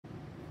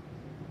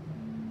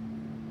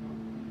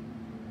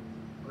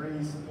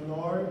Praise the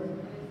Lord.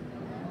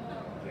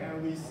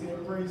 Can we say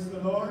praise the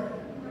Lord?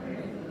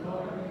 Praise the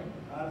Lord.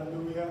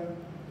 Hallelujah.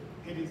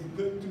 It is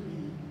good to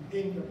be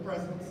in the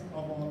presence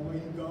of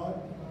Almighty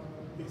God.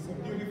 It's a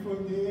beautiful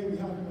day.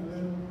 We're having a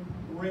little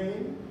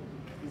rain.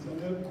 It's a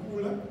little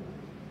cooler.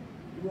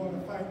 We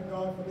want to thank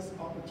God for this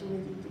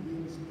opportunity to be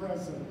in His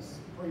presence.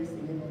 Praise the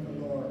name of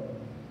the Lord.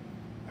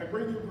 I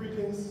bring you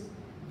greetings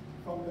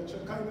from the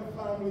Chicana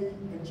family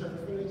in Church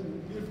Village in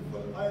the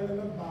beautiful island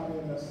of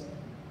Barbados.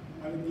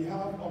 On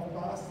behalf of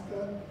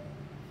Pastor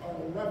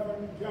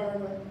Reverend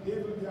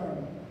David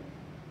Garner,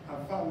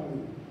 and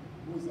family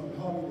who is on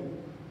holiday.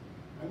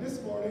 And this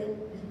morning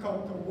we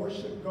come to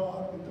worship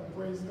God and to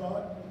praise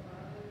God.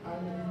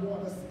 And we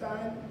want to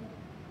stand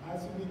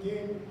as we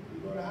begin.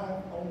 We're going to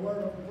have a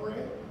word of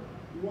prayer.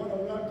 We want to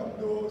welcome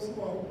those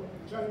who are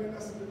joining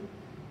us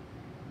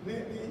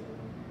lately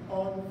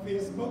on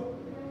Facebook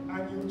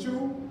and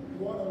YouTube.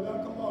 We want to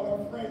welcome all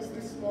our friends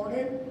this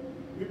morning.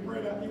 We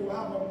pray that you will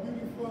have a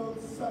beautiful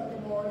Sunday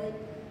morning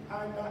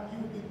and that you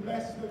will be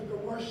blessed with the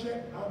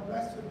worship and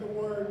blessed with the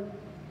word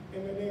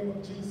in the name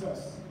of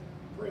Jesus.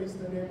 Praise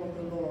the name of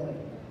the Lord.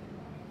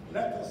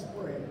 Let us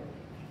pray.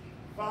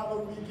 Father,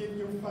 we give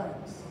you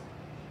thanks.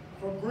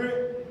 For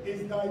great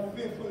is thy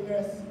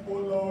faithfulness, O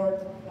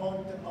Lord,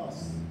 unto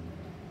us.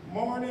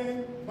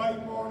 Morning by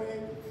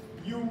morning,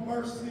 your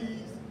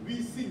mercies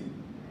we see.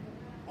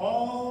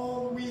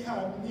 All we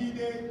have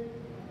needed,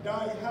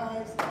 thy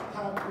hands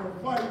have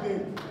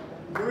provided.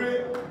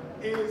 Great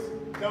is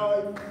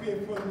thy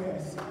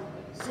faithfulness.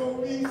 So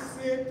we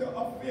say to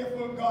a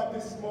faithful God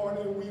this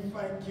morning, we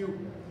thank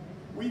you.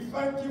 We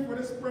thank you for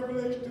this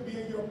privilege to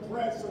be in your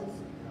presence.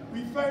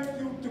 We thank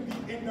you to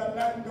be in the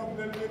land of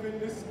the living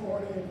this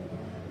morning.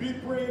 We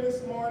pray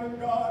this morning,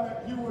 God,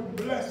 that you would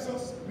bless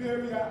us where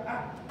we are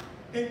at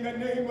in the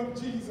name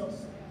of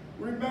Jesus.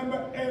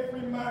 Remember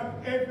every man,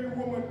 every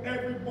woman,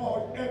 every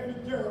boy, every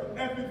girl,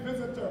 every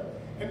visitor,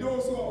 and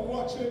those who are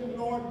watching,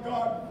 Lord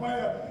God,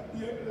 via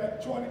the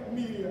electronic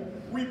media.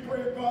 We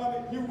pray, God,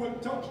 that you will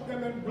touch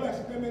them and bless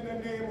them in the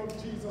name of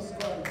Jesus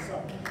Christ.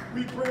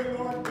 We pray,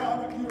 Lord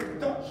God, that you will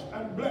touch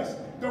and bless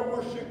the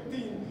worship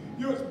team.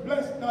 You will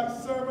bless thy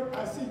servant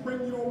as he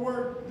brings your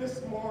word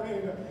this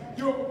morning.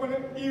 You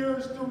open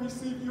ears to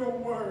receive your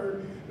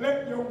word.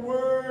 Let your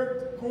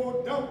word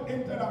go down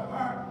into the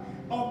heart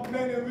of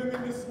men and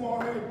women this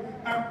morning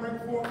and bring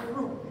forth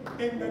fruit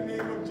in the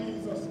name of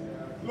Jesus.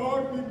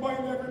 Lord, we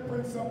bind every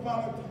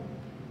principality.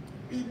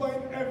 We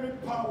bind every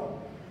power.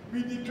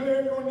 We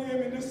declare your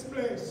name in this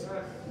place.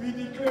 We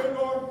declare,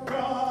 Lord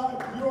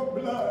God, your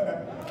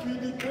blood. We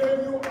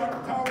declare your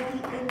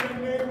authority in the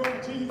name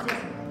of Jesus.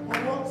 For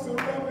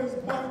whatsoever is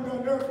bound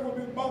on earth will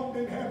be bound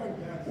in heaven.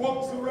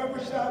 Whatsoever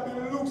shall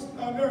be loosed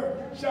on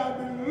earth shall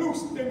be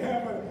loosed in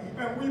heaven.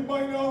 And we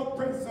bind all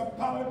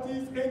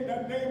principalities in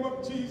the name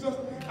of Jesus.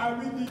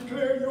 And we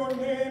declare your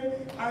name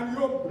and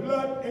your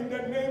blood in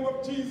the name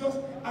of Jesus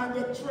and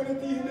the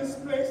Trinity in this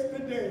place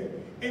today.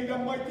 In the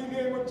mighty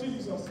name of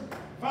Jesus.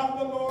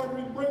 Father, Lord,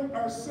 we bring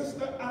our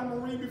sister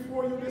Anne-Marie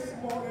before you this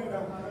morning.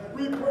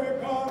 We pray,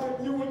 God,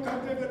 that you will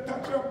continue to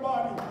touch her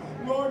body.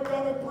 Lord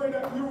God, I pray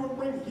that you will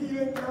bring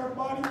healing to her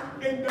body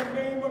in the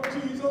name of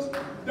Jesus.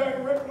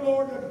 Direct,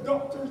 Lord, the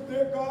doctors,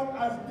 dear God,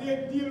 as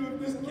they deal with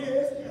this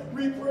case.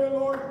 We pray,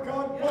 Lord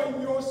God, by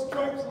your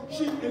stripes,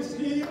 she is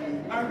healed.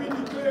 And we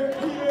declare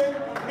healing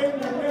in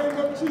the name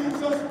of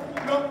Jesus,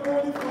 not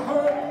only for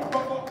her,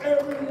 but for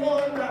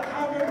everyone that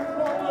having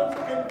problems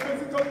and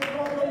physical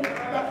problems,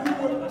 that you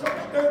will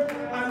touch them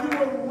and you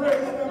will raise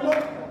them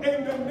up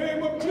in the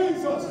name of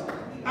Jesus.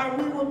 And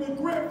we will be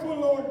grateful,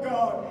 Lord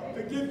God,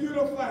 to give you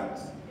the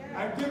thanks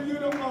and give you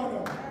the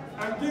honor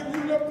and give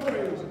you the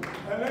praise.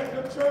 And let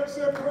the church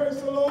say,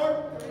 praise the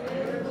Lord.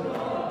 Praise the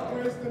Lord.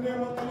 Praise the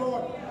name of the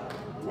Lord.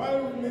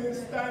 While we remain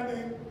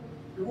standing,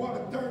 we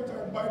want to turn to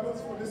our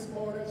Bibles for this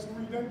morning's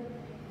reading.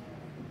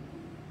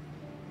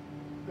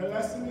 The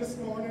lesson this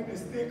morning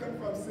is taken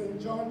from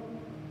St. John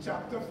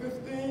chapter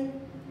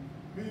 15.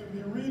 We will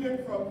be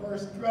reading from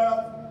verse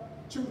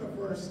 12 to the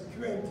verse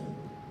 20.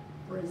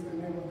 Praise the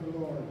name of the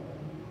Lord.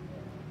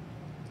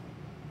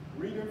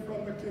 Reading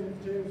from the King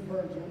James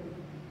Version.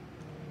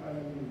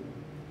 Hallelujah.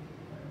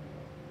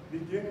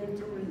 Beginning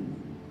to read.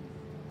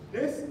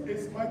 This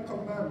is my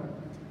commandment,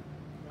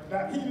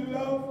 that ye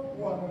love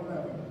one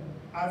another,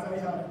 as I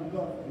have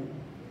loved you.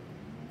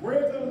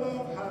 Greater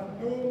love hath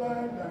no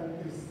man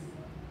than this,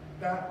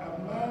 that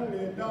a man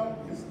lay down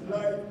his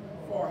life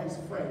for his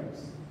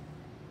friends.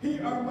 Ye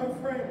are my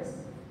friends,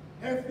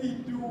 if ye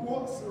do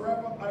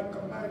whatsoever I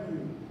command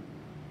you.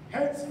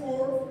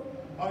 Henceforth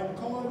I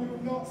call you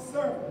not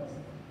servants,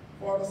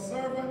 for the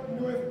servant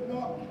knoweth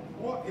not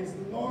what his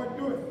Lord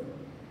doeth.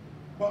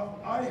 But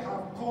I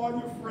have called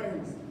you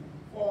friends,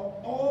 for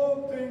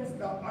all things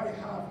that I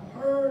have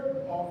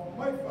heard of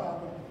my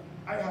Father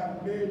I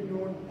have made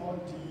known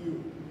unto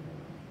you.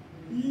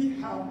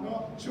 Ye have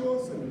not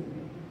chosen me,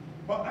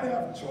 but I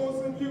have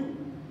chosen you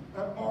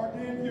and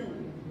ordained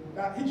you,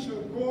 that he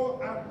should go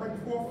and bring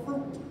forth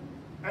fruit,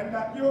 and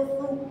that your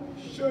fruit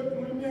should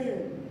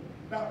remain,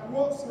 that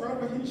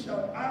whatsoever he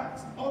shall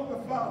ask of the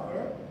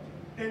Father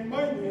in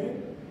my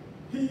name,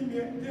 he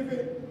may give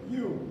it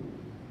you.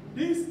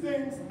 These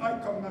things I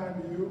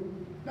command you,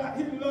 that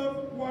he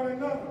love one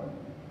another.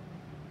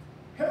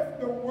 If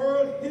the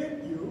world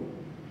hate you,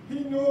 he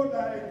know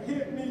that it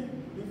hate me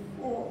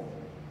before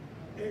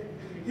it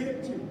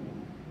hate you.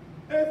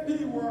 If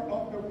he were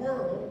of the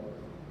world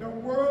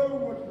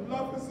would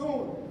love his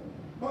own.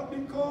 But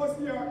because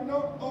ye are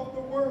not of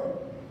the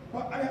world,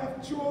 but I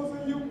have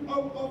chosen you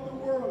out of the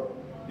world,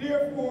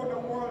 therefore the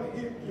world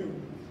hate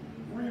you.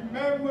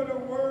 Remember the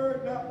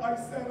word that I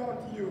said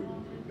unto you,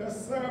 the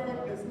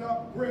servant is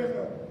not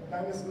greater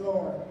than his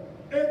Lord.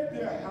 If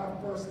they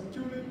have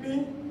persecuted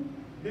me,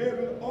 they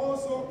will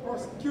also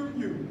persecute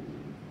you.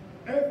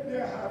 If they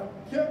have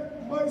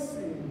kept my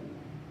sin,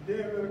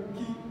 they will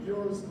keep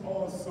yours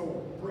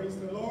also. Praise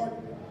the Lord.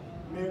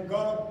 May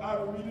God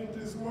add a reading to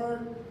his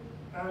word.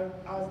 And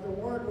as the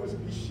word was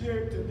be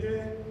shared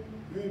today,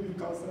 we will be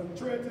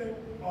concentrating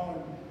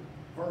on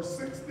verse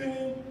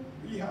 16.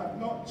 Ye have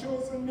not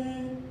chosen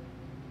me,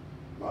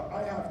 but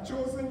I have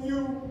chosen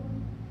you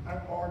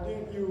and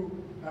ordained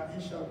you that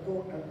ye shall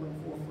go and bring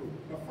forth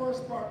fruit. The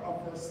first part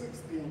of verse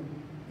 16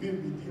 we'll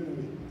be dealing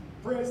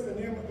with. Praise the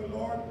name of the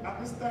Lord. At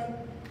this time,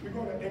 we're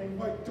going to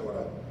invite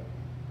Toda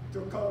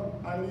to come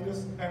and lead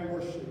us and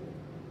worship,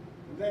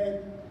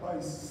 led by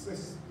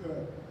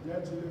Sister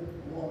Yejide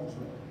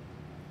Waldron.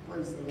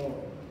 Praise the Lord.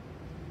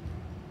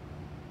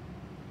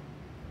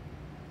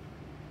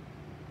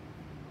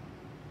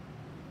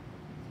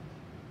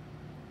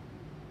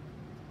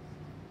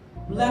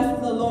 Bless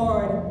the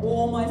Lord,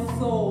 O my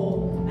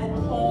soul,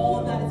 and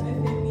all that is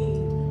within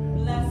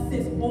me. Bless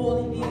his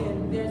holy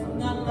name. There's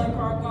none like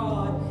our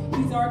God.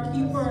 He's our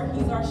keeper.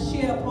 He's our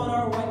shade upon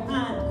our right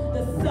hand.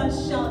 The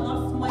sun shall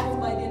not smite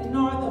by day,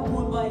 nor the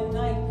moon by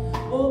night.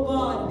 Oh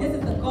God, this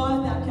is the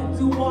God that can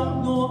do what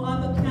no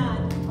other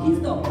can. He's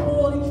the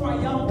holy,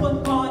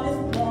 triumphant God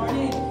this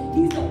morning.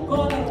 He's the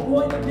God that will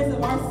go in the midst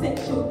of our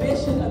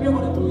situation, and we're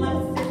going to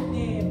bless his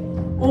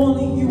name.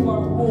 Only you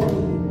are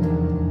holy.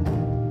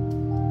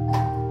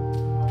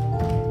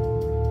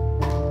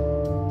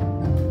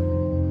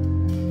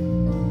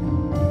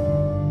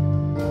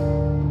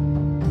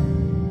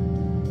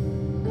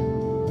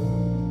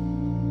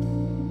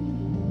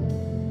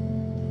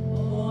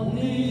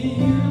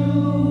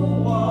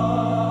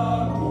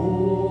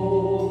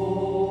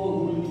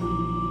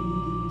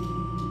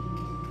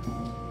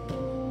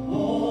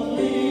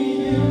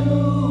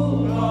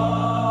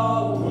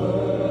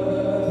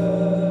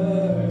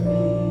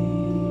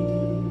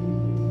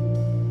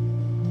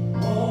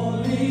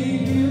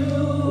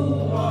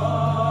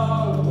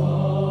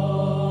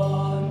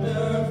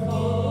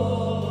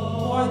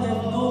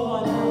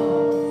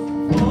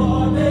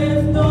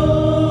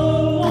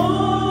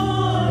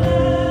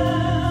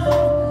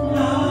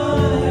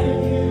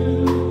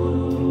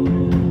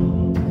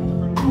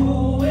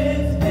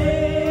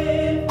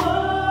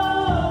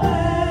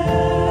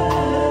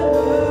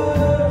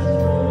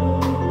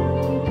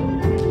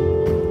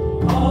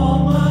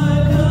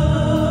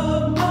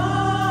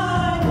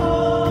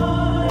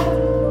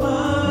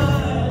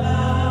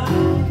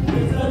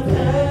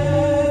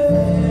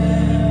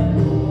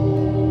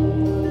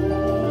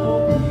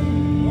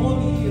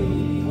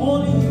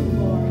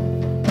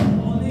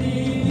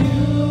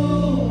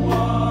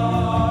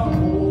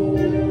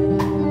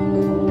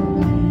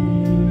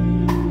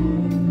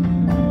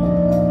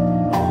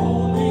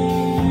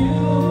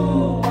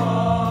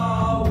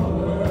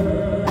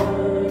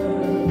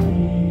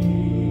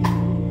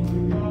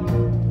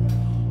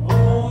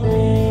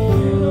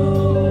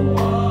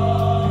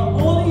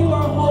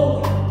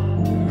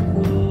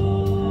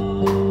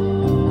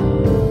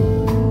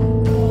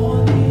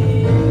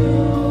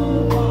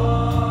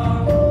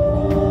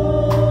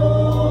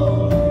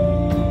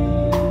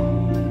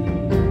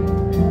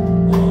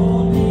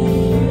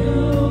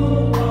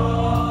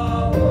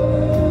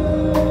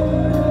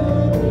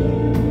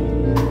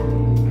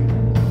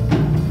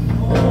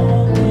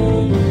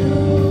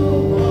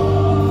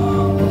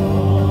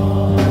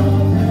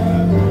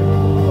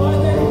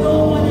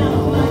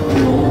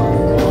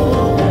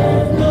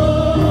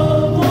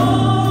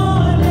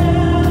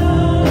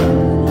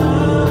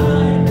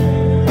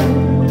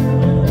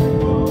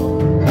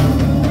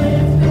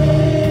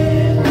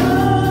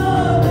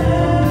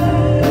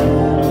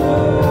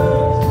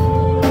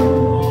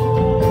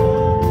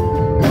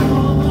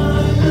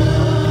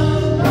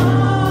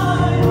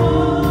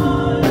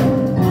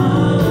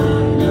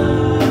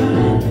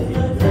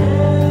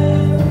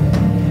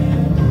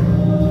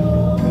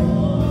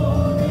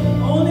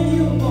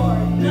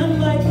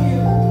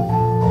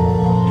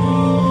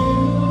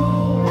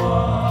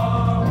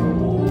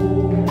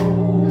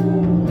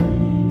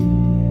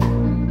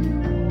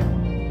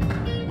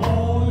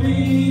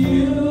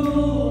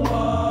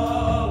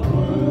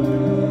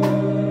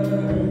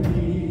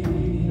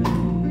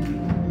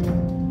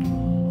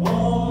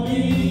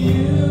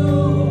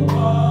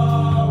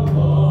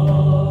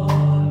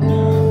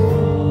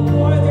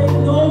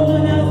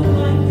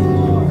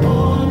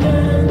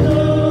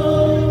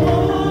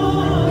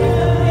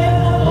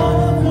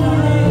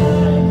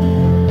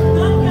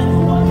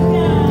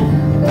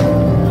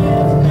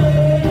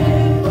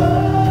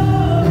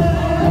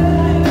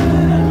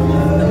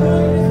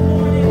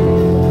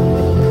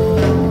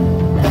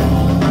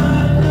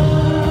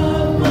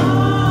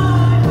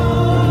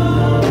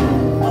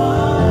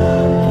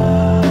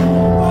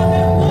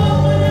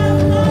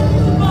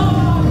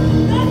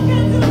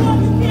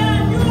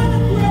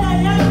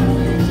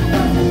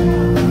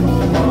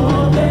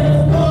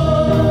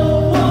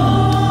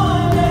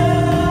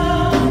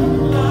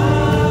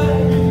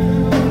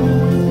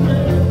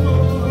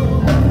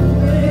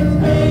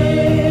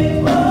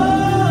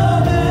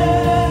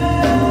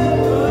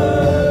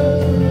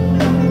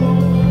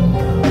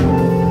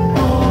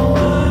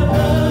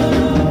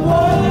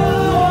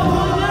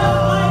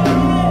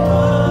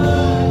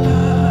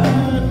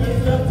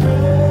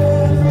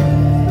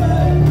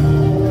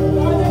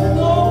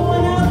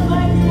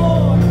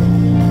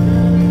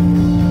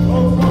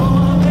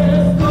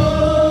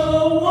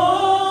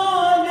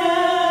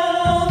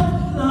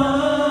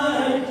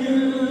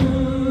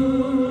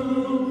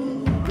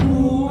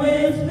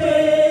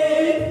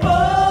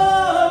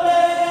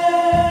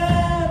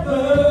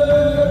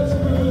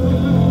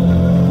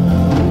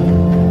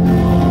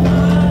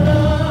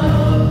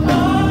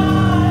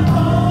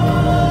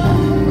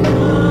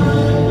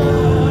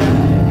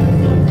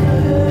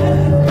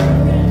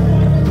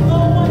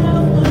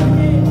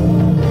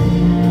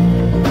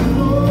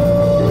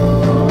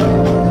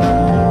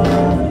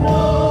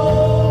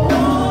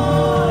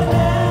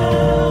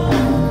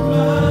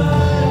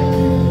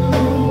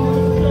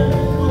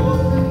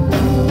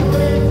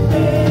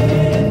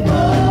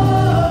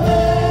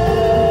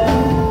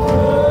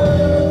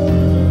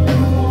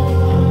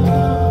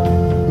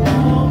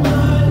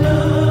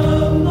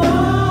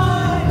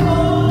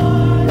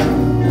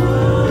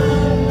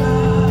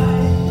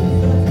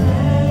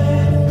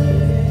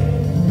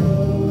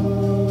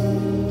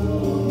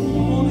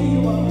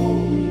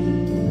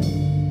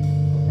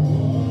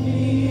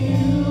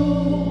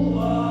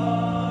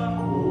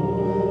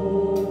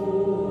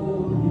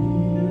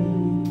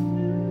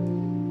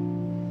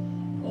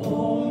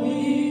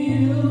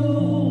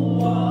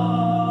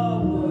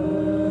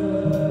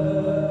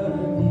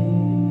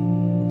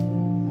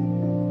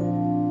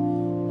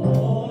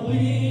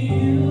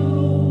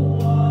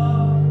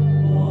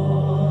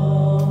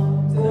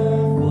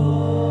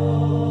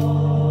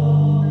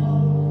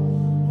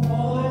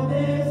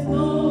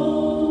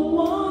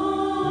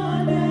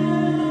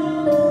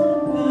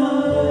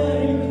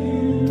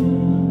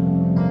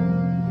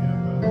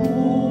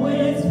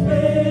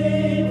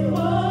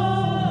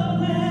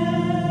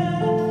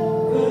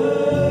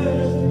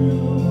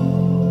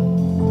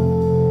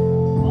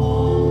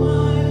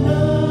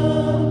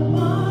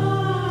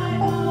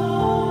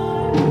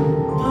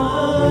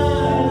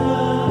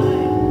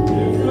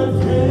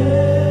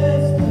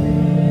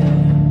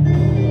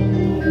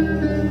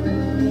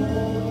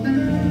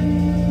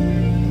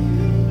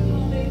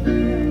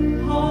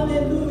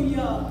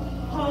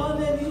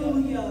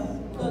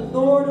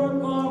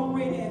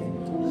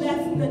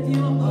 the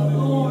name of the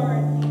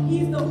Lord.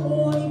 He's the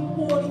holy,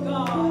 holy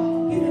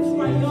God. He's the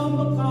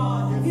triumphant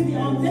God. He's the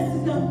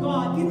omniscient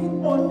God. He's the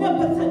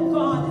omnipotent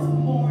God this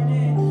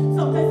morning.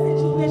 Sometimes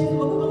situations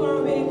will come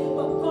our way,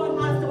 but God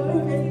has to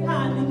prove his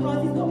hand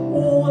because he's the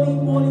holy,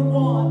 holy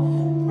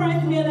one.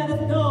 Friends may let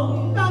us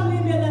down. Family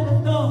may let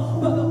us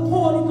down, but the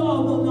holy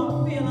God will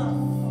not fail us.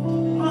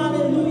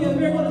 Hallelujah.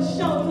 We're going to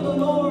shout to the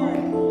Lord.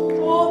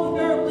 All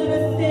the earth, let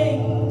us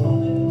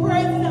sing.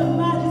 Praise and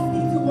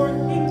majesty to our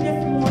King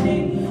this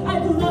morning. I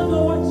do not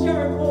know what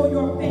Jericho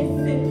you're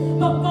facing,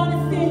 but God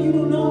is saying you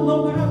do no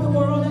longer have to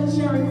go around that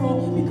Jericho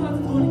because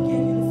he's going to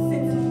give you the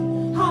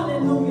city.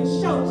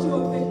 Hallelujah. Shout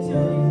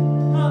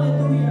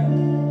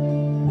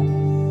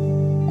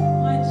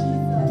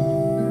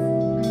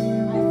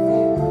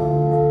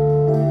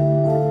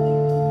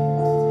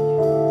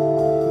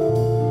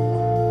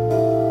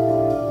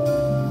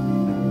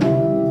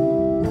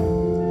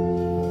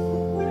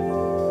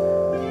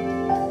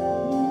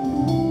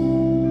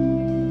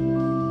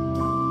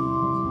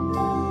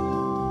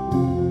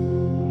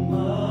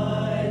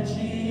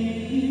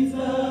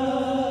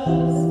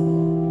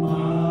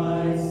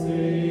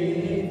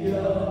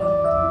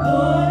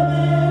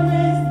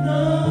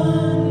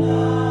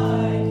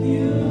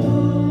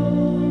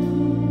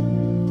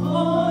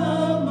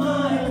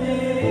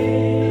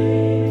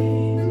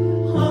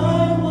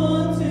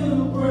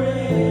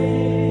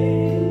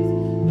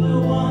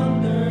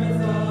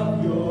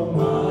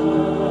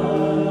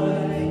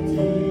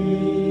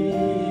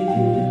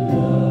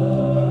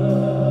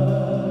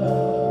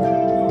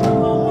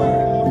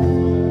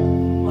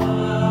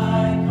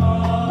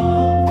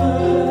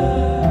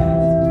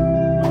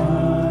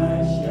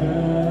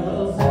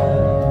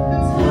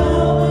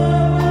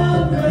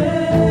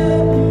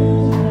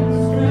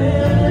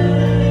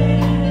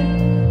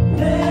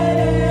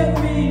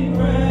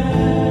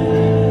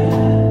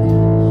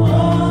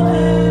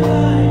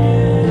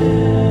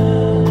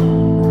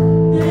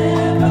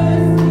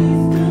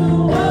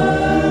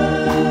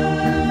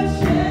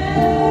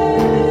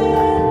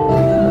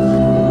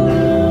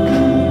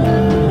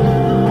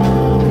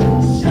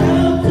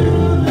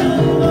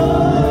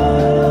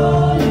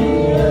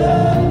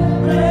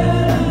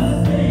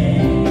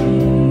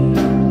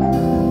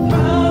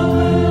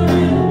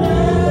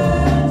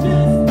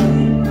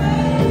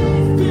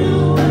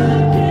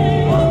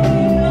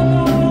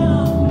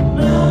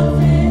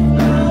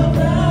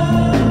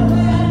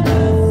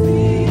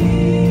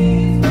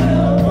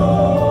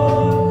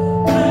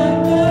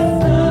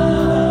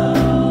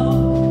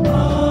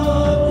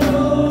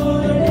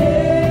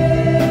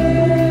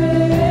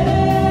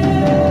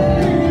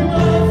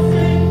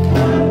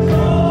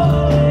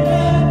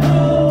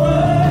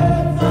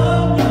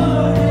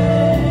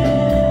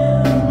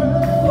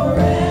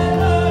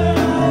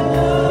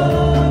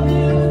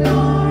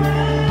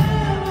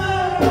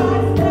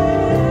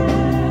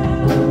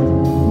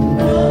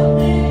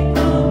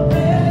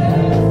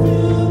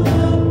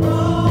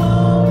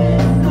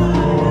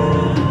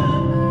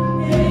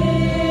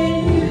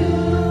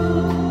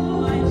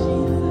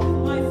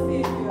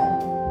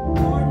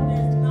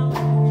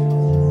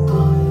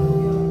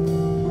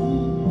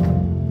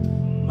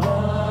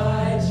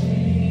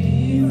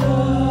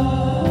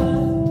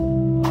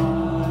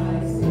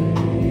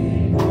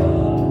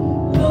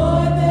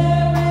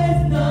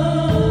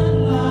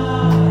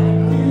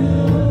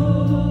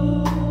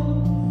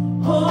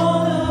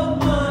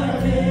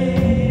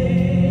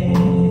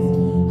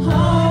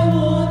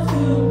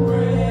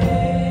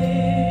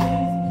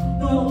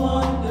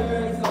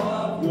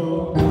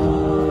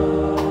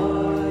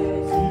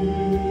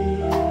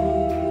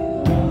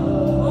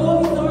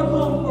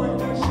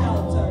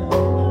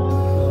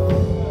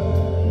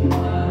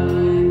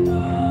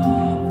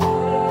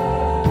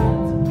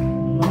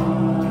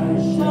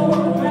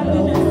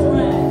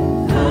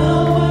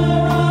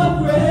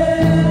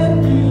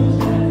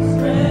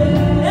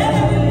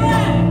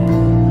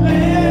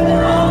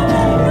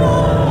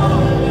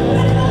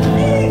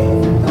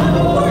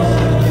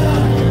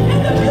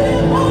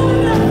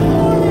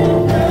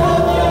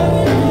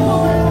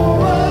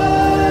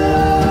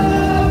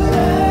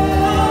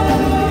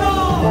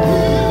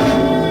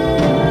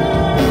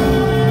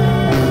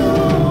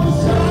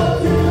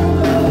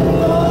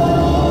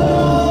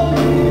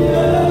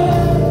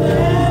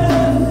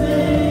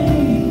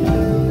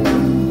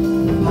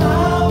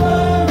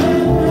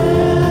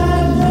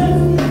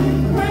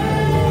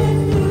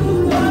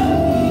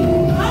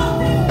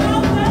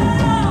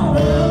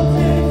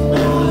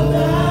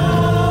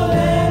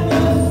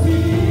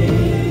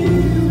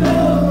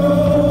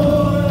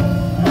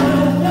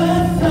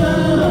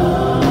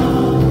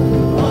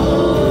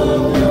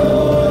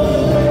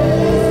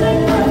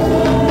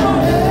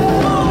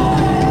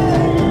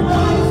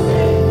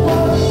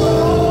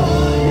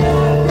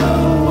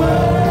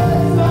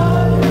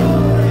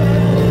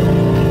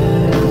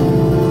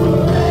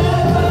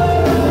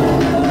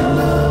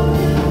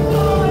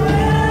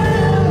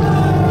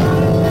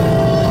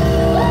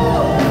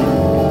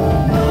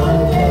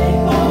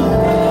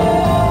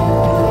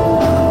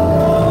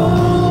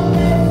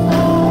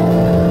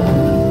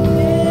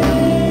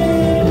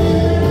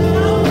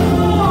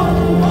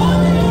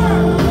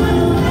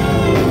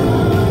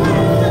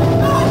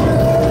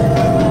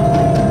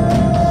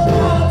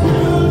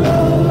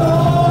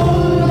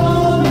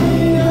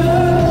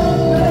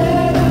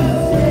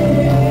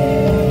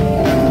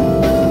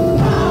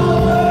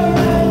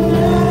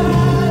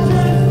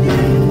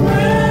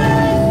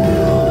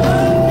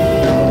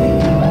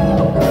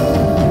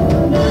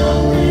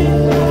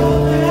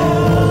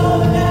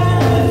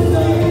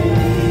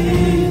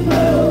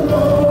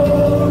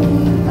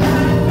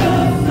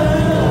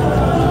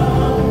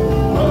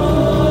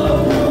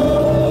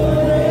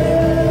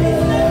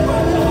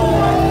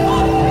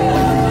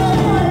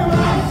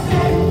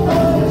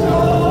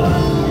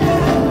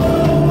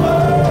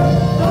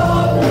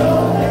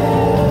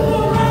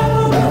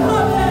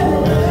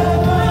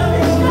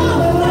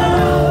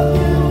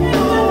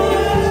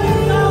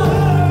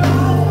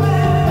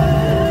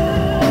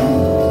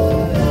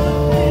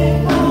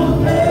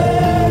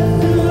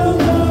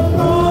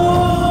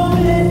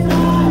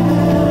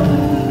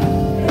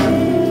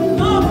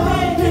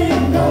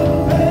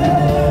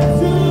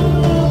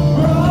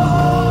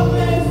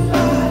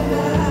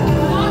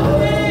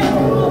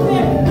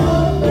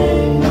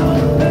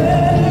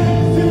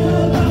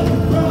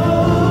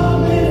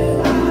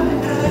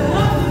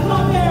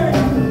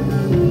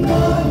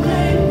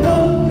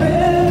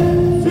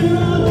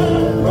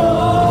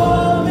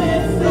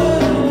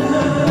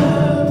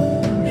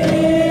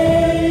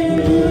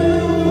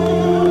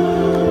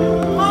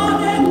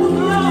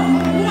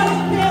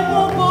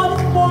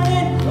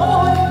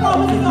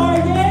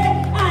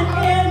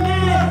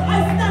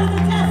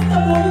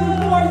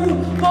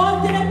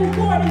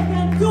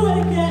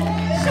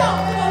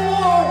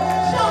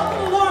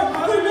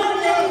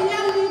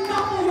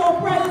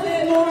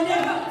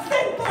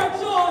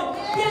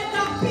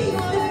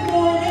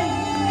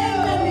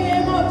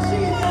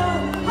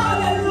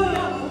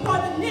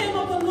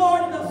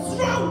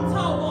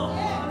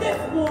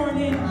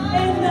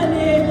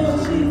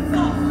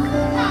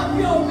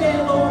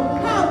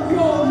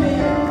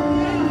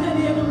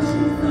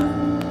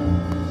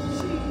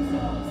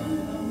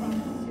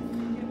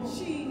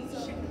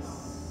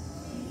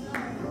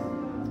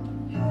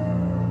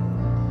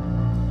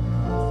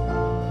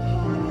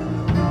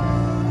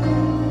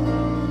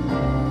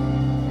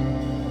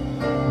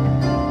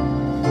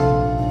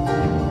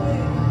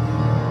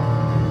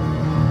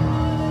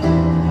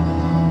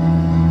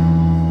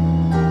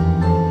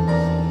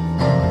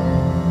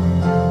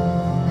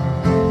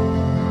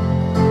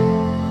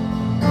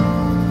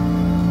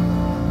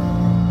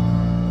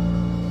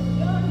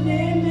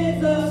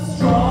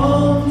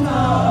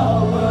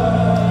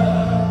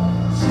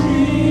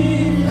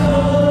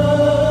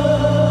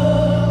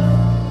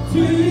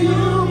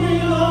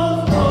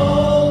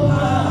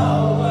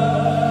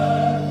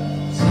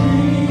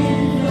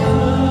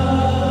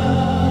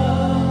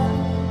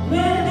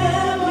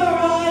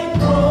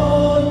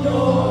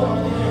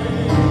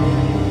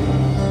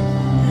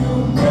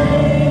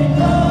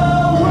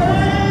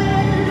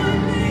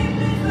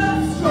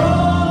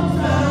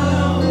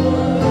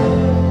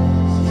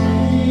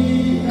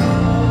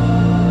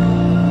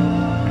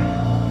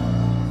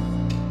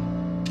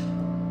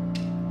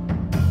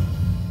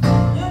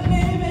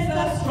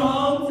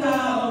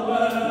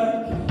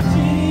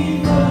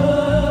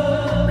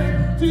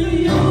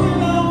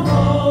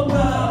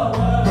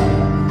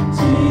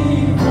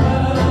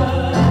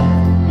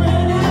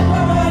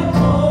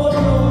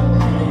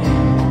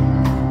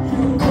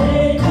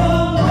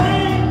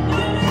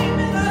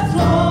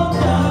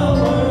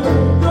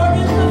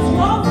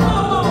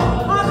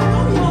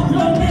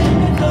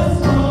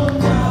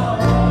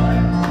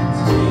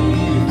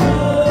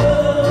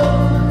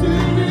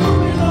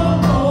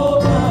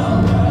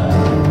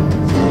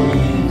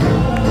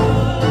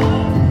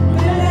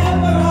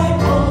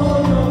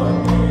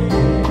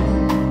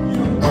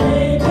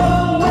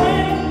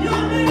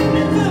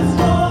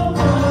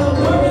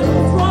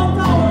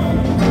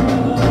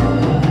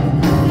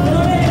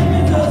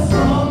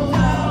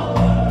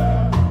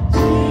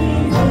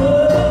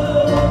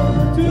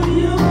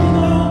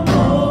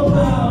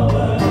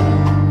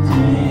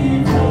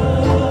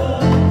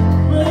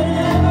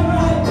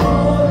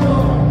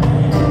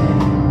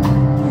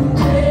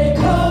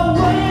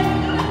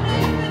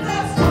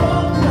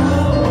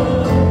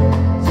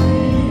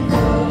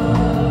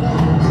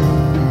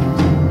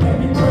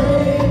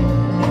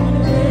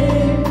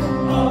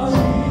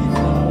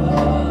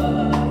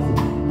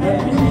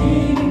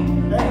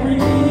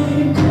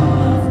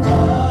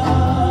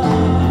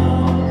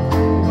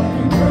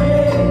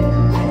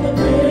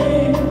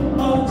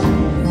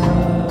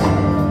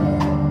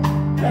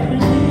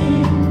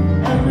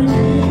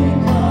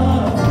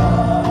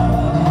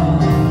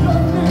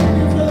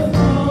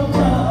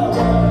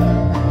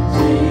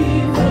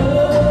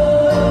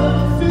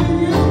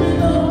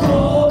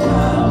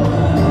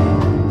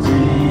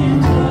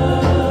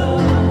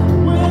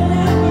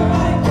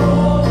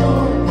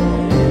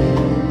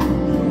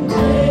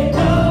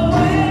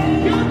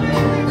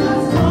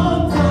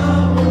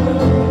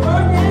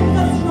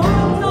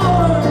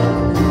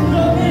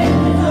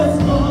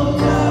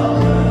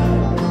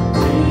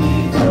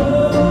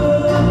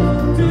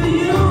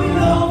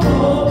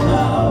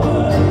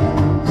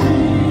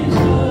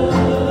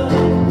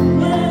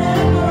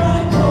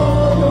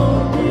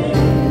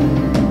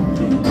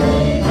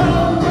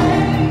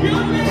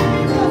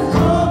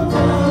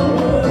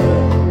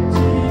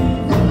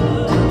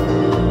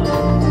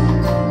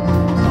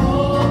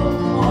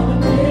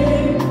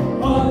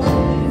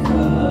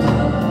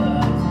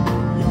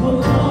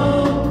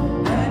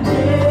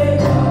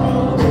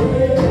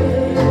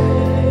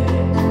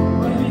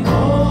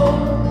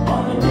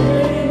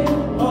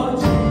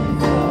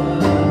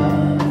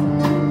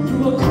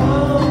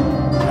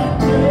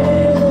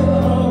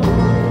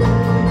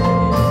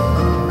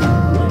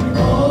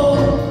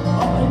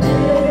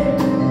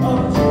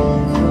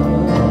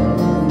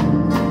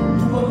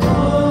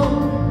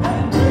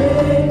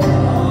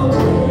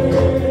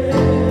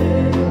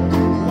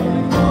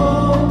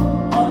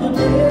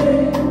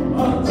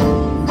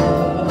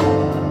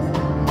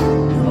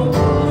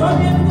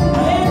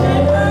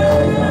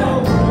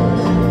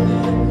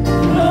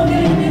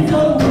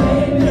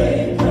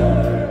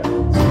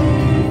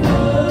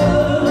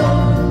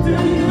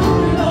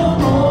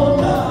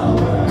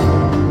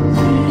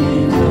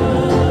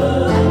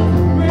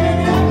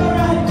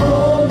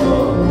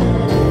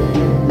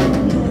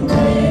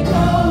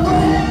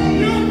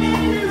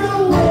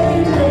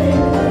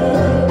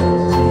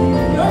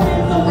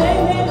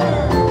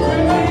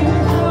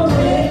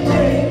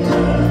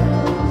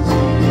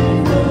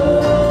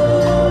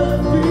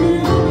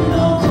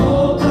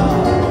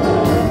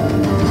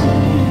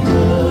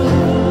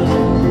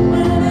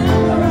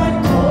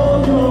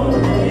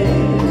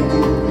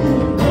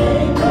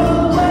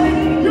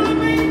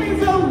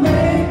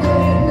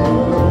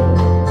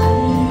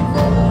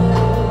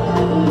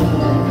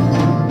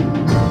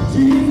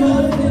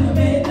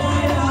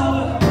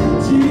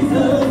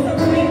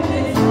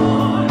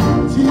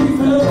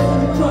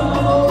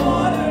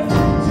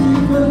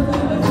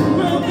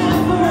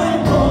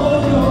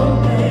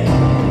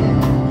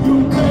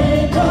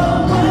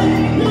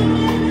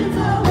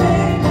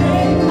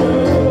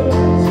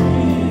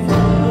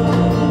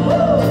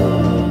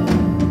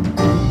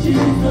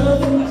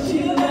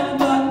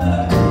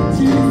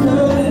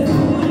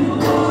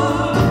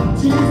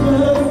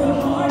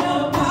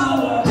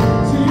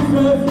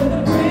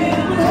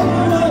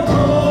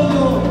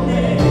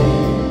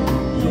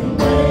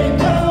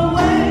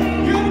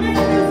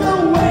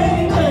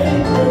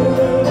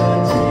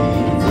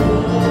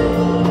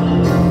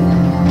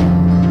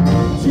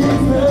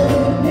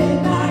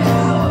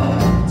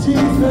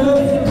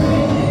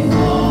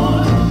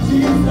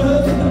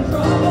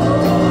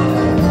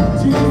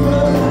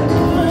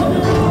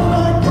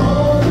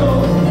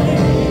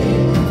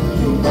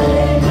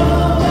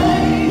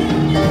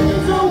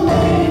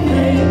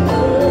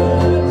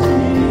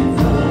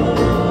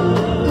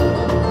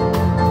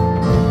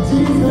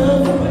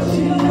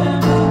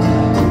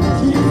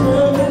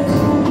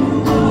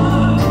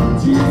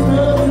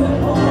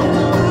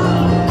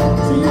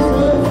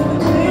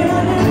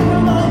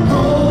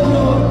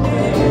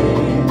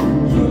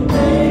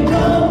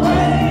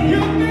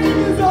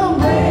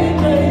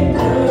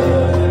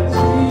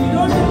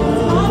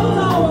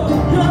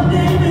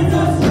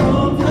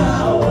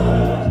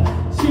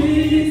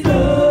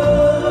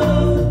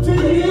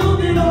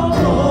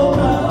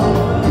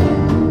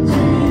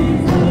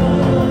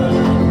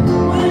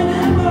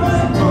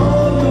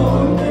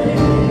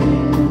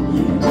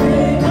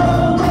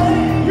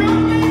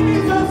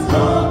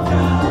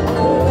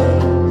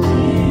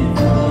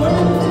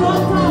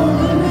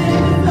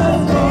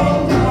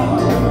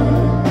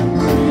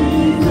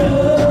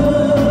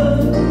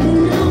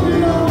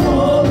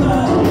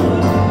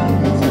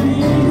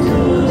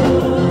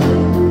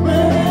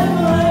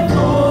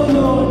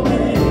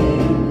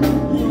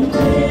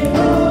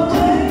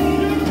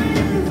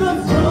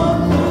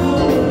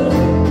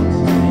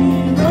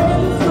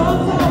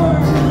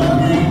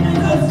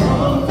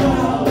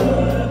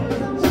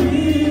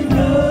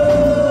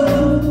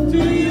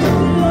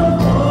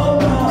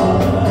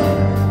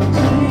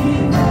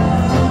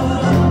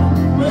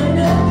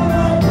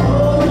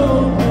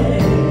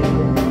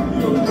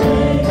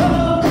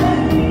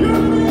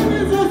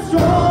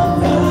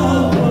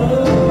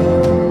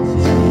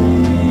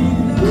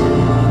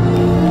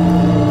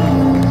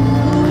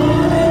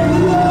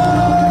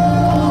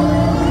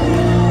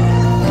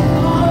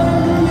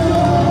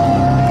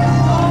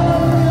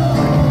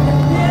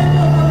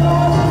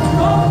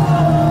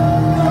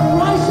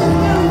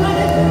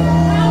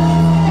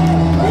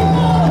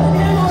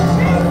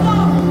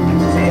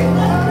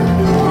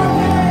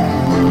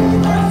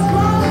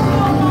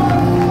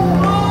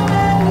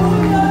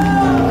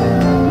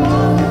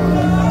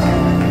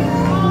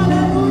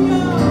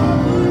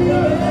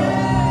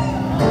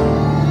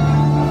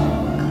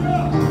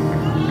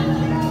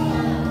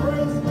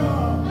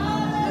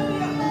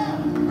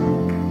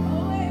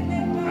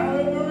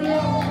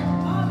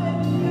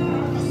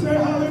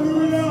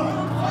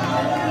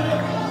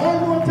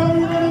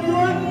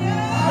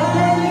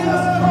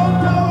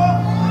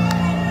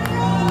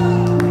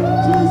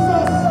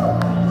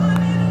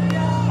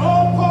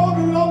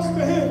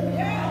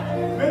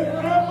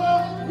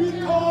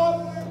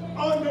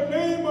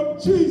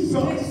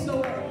Jesus.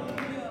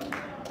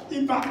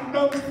 He back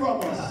down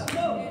from us.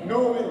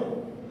 No way.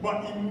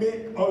 But he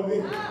make a way.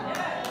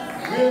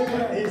 Where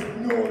there is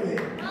no way.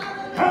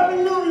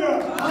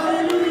 Hallelujah.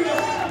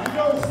 Hallelujah. You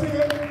don't sing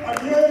it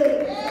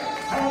again.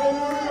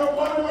 Hallelujah.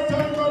 One more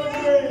time for the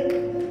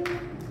name.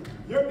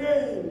 Your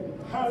name.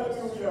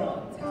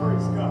 Hallelujah.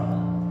 Praise God.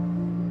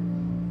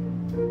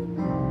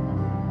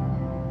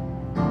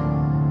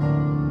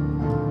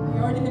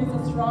 Your name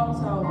is a strong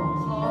tower.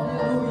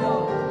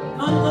 Hallelujah.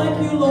 None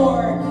like you,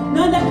 Lord.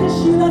 None that can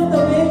shield us the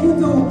way you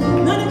do.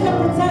 None that can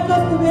protect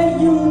us the way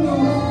you do.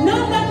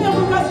 None that can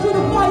bring us through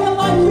the fire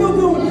like you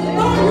do.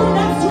 Lord, you're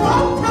that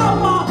strong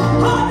tower.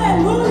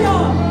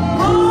 Hallelujah.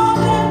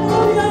 Hallelujah.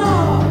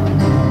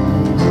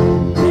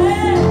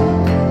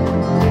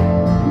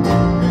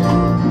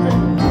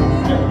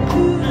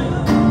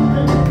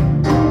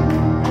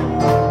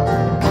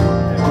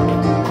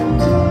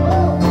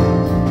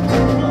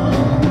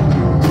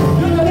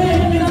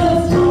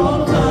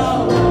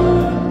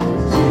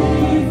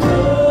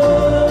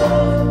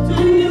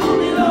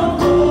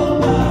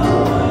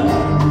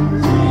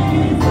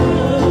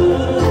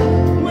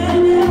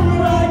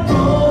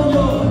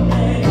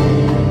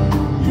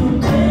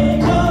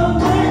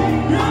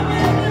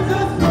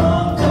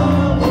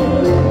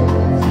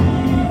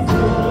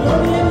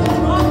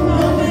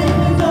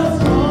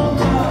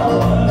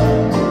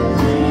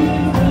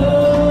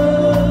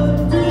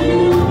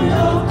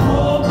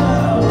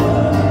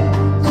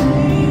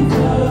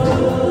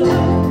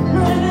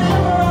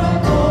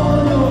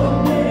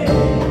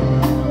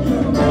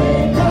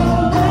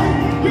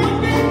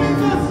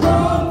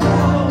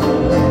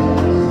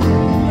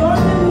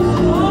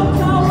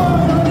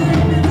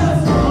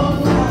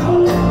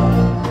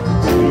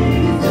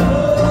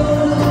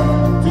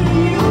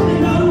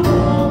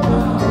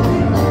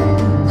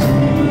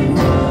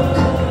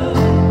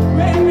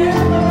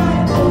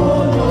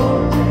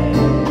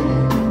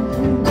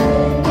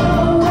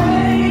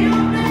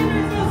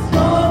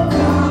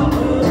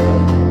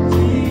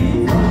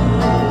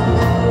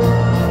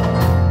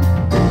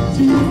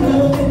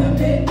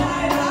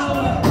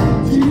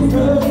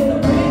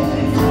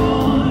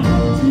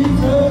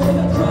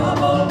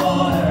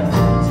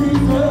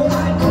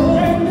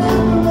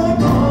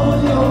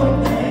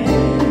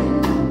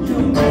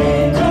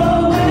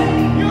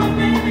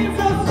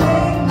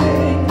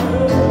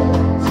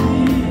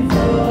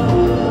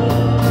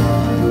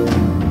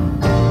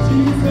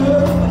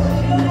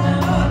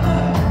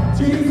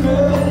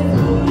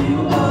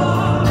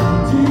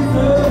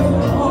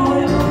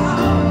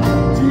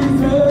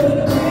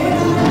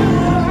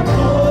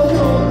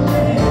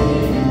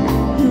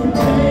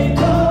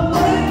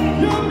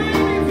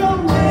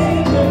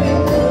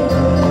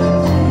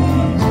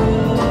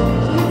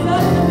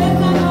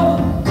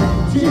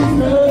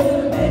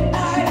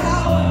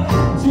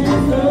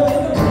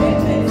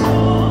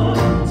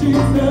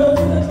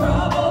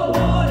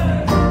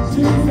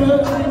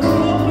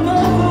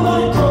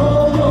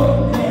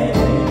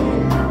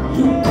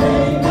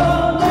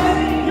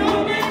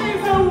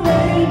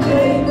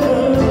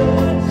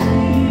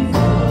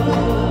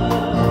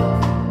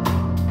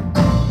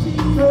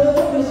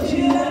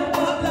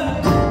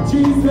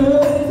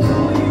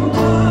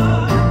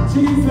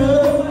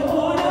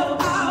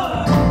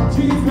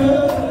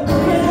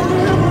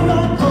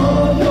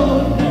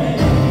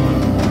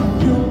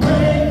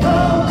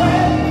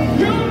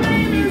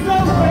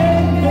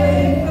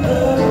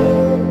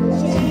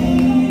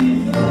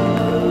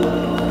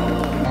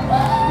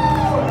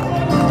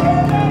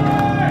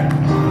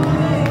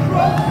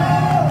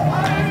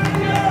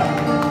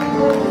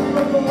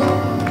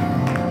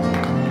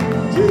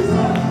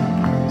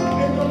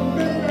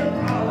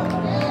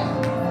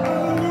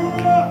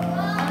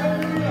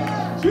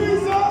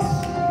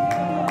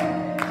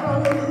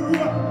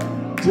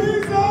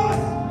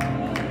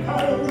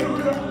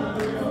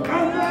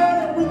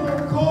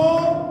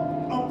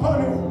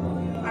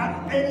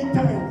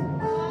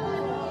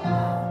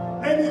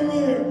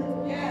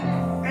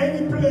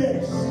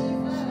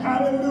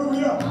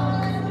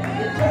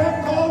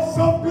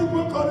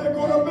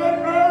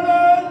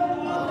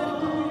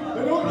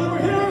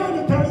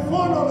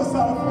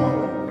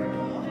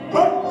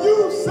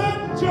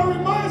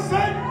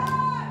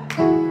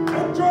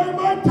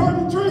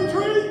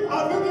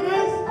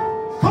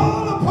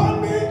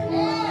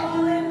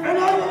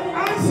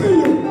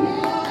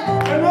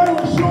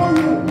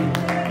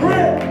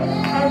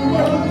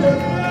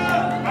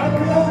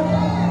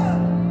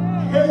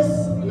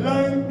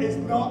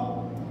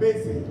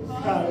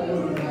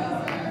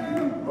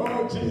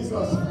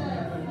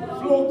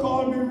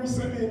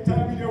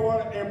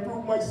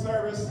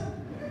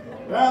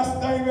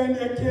 Last time when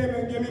they came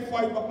and gave me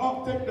fiber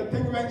optic, the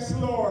thing went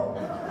slower.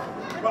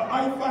 But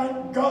I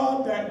thank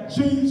God that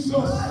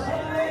Jesus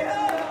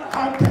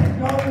had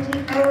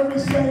technology ever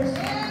since.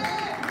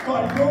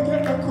 God, you don't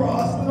get the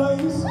cross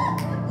lines.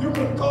 You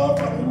can call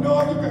from the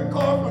north, you can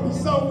call from the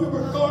south, you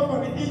can call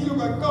from the east, you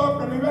can call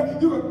from the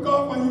west, you can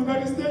call from the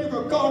United States, you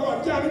can call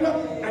from Canada,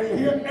 and you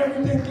hear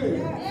everything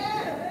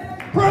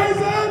clear. Praise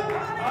Him!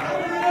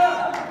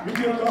 We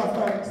give God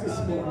thanks this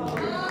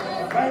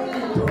morning. Thank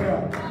you,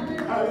 Victoria.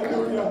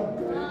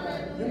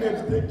 Hallelujah. You may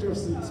take your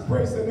seats.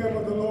 Praise the name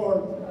of the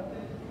Lord.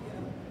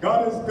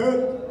 God is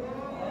good.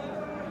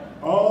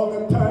 All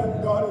the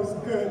time, God is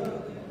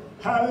good.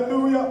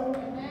 Hallelujah.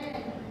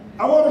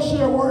 I want to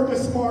share a word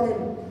this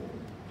morning.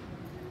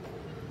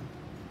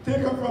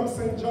 Taken from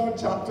St. John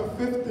chapter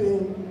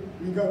 15.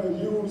 We're going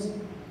to use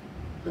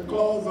the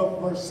clause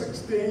of verse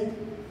 16.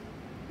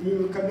 We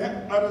will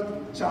connect other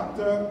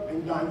chapter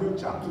in Daniel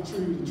chapter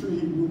 3, the three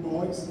Hebrew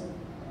boys.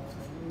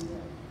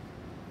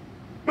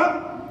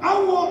 But I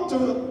want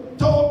to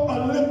talk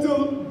a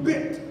little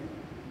bit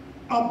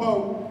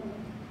about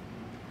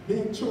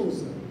being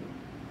chosen.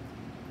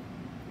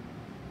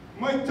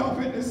 My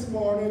topic this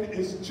morning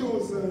is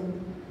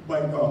chosen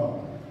by God.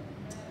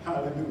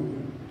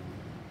 Hallelujah.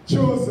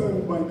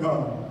 Chosen by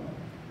God.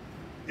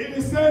 It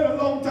is said a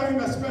long time,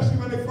 especially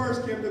when I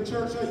first came to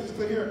church, I used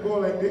to hear it go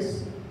like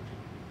this,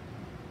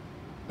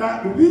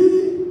 that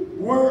we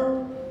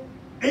were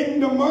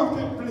in the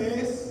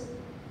marketplace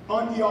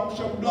on the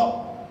auction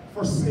block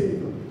for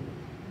sale.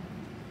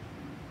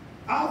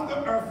 After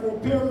our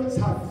forbearance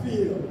had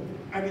failed,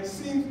 and it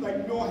seems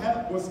like no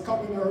help was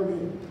coming our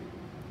way.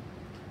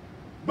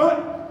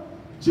 But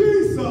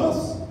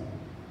Jesus,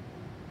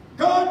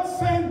 God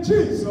sent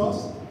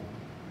Jesus,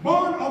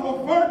 born of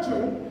a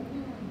virgin,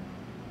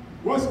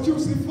 was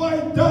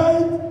crucified,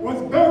 died,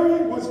 was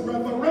buried, was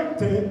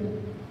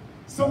resurrected.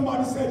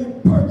 Somebody said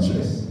he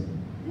purchased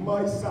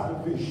my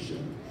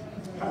salvation.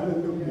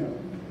 Hallelujah.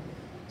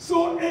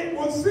 So it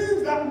would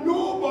seem that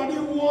nobody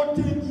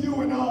wanted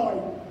you and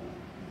I.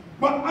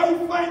 But I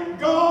thank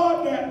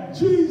God that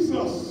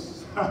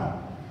Jesus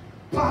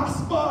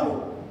passed by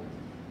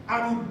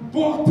and he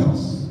bought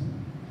us.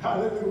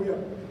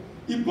 Hallelujah.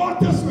 He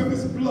bought us with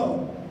his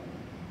blood.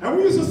 And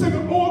we used to sing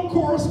an old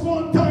chorus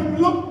one time,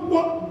 look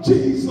what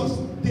Jesus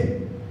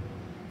did.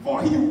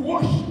 For he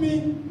washed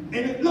me in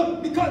it.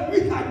 Look, because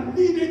we had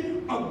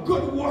needed a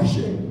good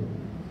washing.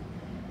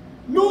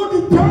 No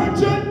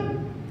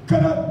detergent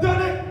could have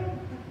done it.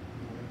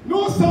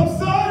 No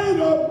subside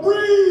or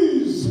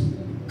breeze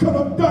could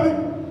have done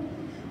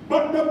it.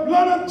 But the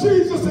blood of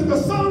Jesus, and the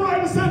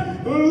songwriter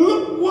said,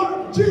 look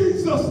what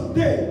Jesus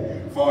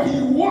did. For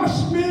he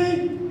washed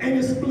me in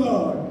his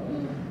blood.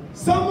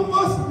 Some of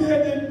us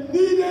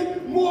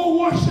needed more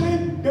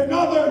washing than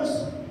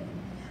others.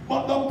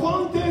 But the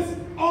point is,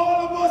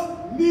 all of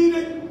us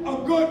needed a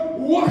good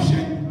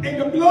washing in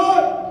the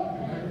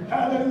blood.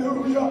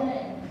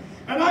 Hallelujah.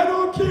 And I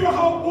don't care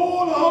how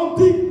old or how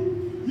deep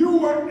you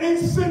were in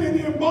sin and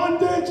in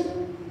bondage,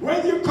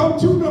 when you come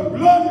to the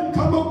blood, you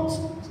come out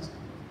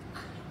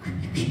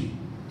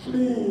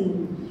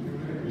clean,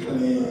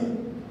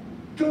 clean,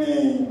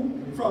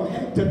 clean from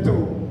head to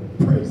toe.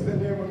 Praise the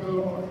name of the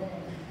Lord.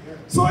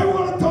 So I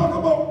want to talk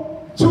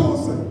about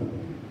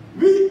chosen.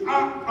 We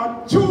are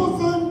a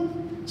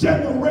chosen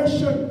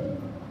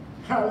generation.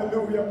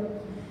 Hallelujah.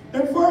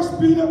 In 1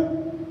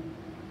 Peter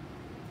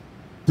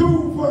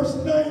 2 verse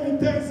 9 and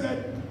 10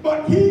 said,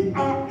 but ye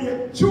are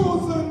a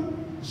chosen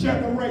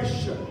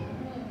generation,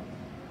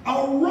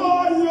 a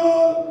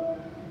royal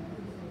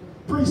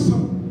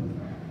priesthood,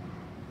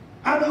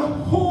 and a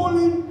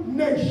holy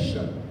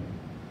nation,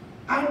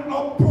 and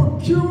a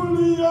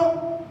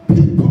peculiar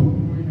people,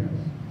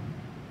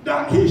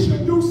 that he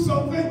should do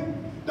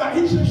something, that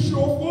he should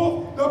show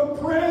forth the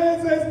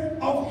praises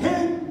of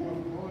him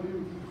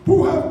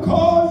who have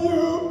called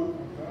you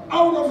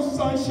out of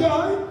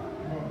sunshine,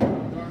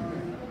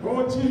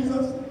 oh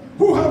Jesus,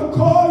 who have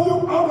called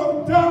you out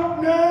of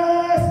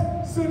darkness,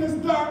 sin is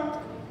dark,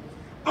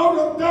 out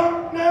of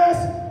darkness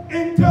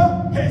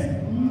into his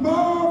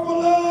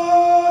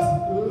marvelous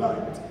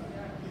light,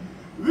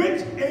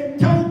 which in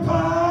time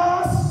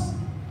past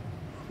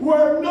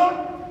were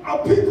not a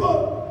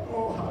people,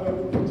 oh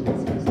hallelujah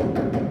Jesus,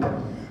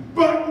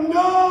 but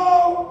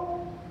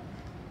now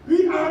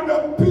we are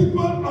the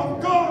people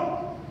of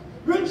God,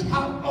 which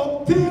have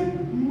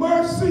obtained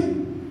mercy.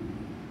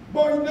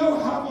 But now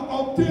have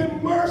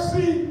obtained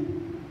mercy.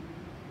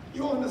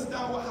 You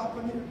understand what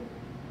happened here?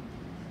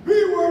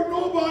 We were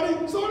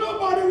nobody, so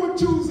nobody would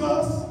choose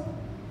us.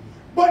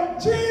 But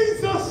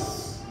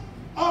Jesus,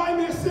 I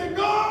may say,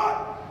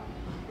 God,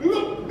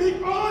 look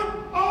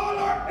beyond all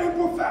our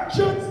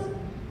imperfections,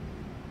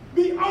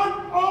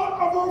 beyond all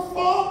of our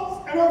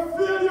faults and our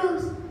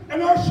failures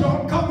and our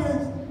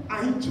shortcomings,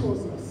 and he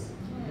chose us.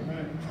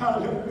 Amen.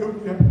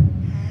 Hallelujah.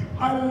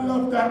 I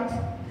love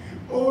that.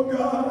 Oh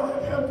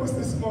God, help us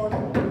this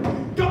morning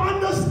to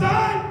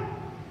understand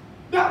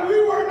that we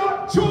were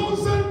not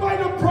chosen by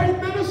the Prime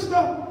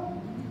Minister.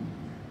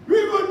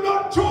 We were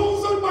not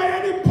chosen by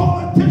any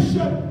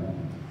politician.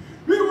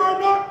 We were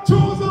not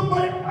chosen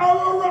by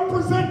our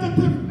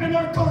representative in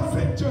our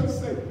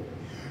constituency.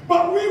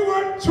 But we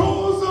were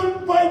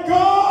chosen by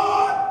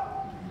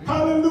God.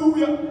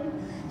 Hallelujah.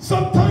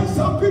 Sometimes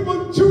some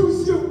people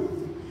choose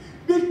you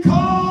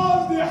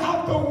because they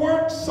have to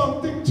work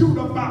something through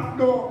the back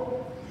door.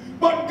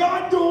 But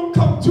God don't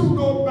come through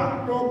no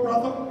back door,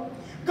 brother.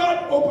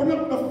 God opened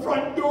up the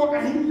front door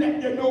and he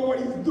let you know what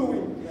he's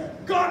doing.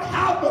 God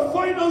have the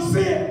final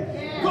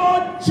say.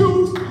 God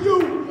chose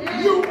you.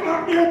 You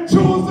are a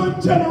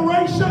chosen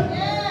generation.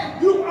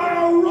 You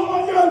are a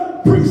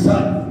royal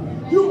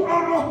priesthood. You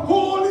are a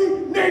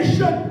holy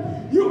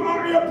nation. You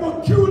are a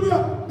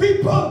peculiar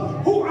people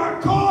who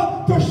are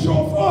called to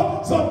show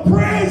forth some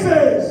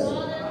praises.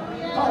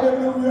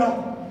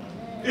 Hallelujah.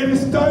 It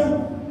is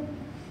time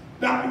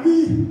that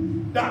we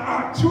that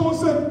are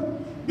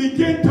chosen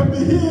begin to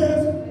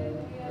behave.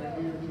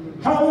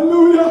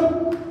 Hallelujah.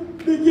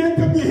 Begin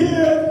to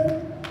behave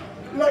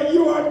like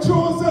you are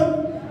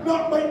chosen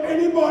not by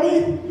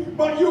anybody,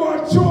 but you are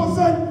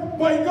chosen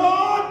by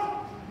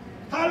God.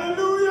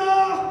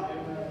 Hallelujah.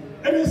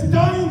 It is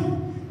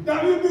time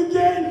that we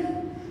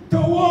begin to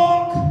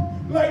walk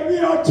like we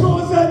are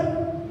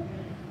chosen.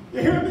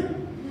 You hear me?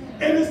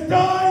 It is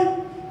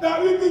time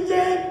that we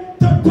begin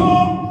to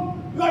talk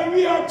like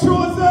we are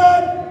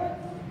chosen.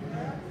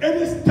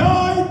 It is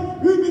time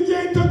we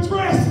begin to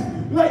dress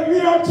like we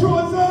are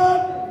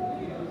chosen.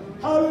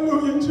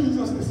 Hallelujah,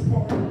 Jesus, this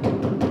morning.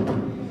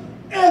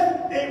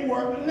 If it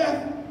were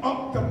left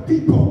up to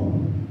people,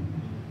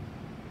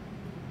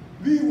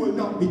 we will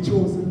not be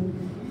chosen.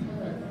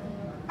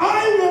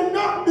 I will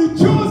not be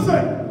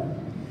chosen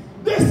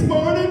this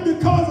morning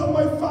because of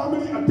my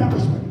family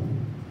attachment.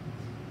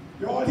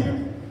 You all hear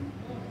me?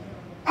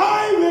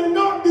 I will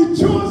not be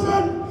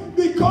chosen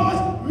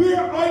because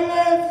where I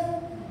live.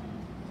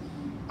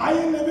 I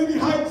live in the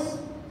heights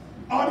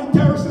or the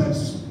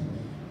terraces.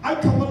 I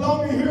come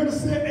along and hear the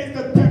say it's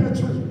the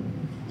territory.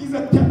 He's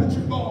a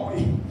territory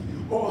boy.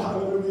 Oh,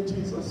 hallelujah,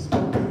 Jesus.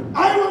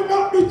 I will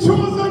not be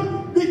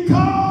chosen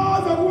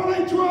because of what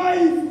I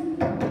drive.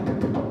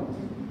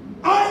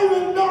 I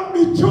will not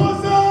be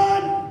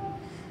chosen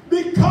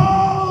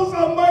because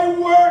of my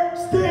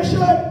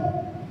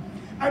workstation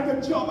and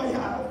the job I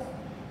have.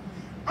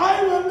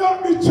 I will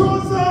not be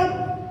chosen.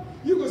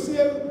 You can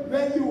say,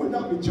 man, you will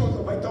not be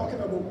chosen by talking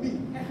about me.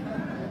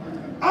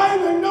 I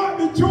will not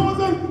be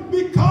chosen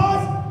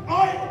because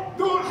I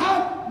don't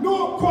have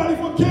no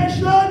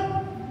qualification.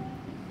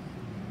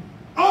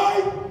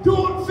 I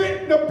don't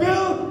fit the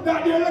bill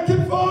that they're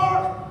looking for.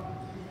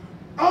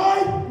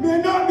 I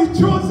may not be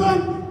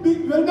chosen,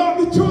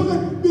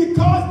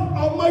 because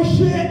of my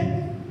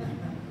shit.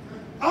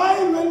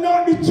 I will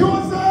not be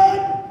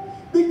chosen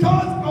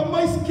because of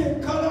my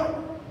skin color.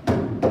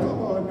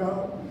 Come on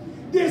now.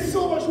 There's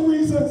so much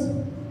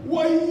reasons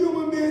why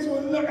human beings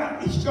will look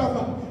at each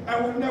other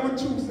and will never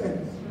choose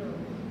them.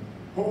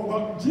 Oh,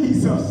 but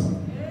Jesus.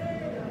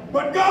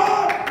 But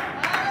God.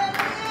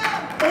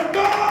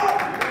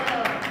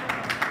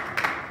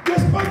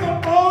 Despite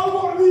of all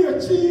what we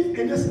achieve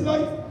in this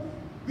life,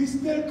 we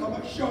still come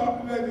up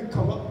short when we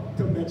come up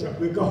to measure up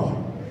with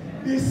God.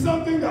 There's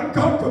something that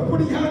God could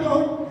put his hand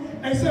on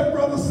and say,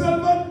 Brother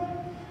Silvan,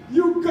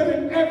 you good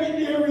in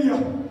every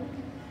area.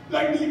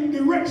 Like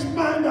the rich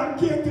man that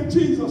came to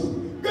Jesus.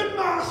 Good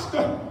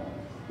master,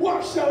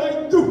 what shall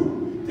I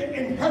do to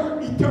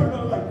inherit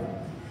eternal life?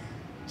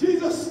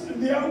 Jesus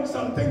laid out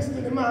some things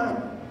to the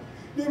man.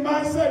 The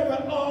man said,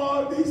 well,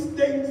 all these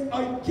things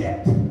I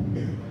get.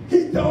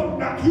 He thought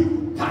that he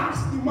would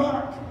pass the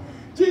mark.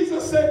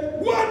 Jesus said,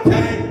 one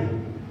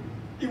thing.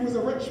 He was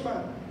a rich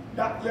man.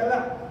 That you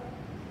lack.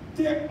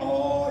 Take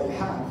all you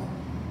have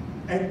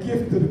and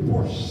give to the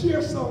poor.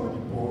 Share some with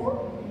the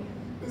poor.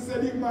 They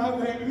said, the man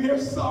went, we are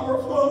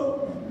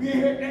sorrowful. We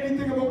hear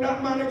anything about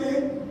that man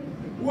again.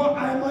 What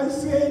am I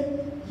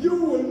saying? You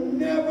will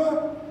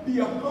never be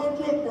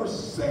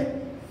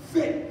 100%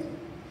 fit.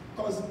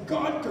 Because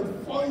God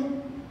can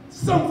find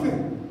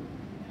something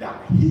that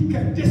he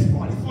can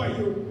disqualify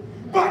you.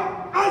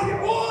 But as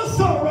the old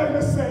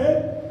songwriter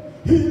said,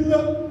 he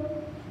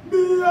looked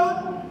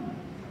beyond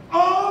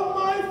all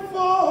my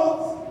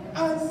faults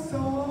and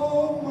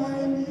saw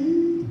my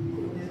need.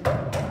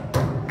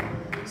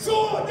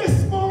 So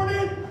this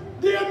morning,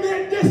 they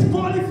may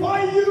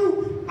disqualify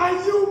you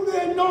and you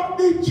may not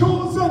be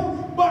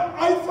chosen. But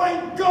I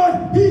thank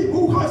God, he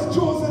who has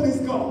chosen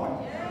is God.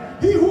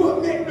 He who will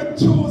make the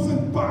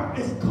chosen part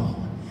is God.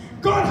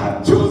 God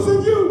has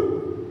chosen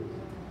you.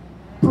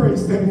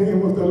 Praise the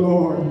name of the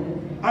Lord.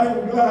 I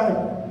am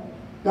glad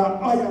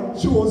that I am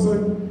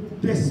chosen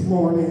this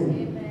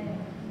morning. Amen.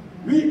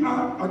 We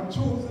are a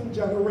chosen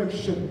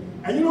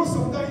generation. And you know,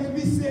 sometimes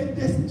we say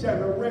this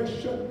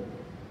generation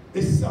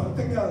is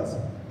something else.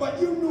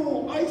 But you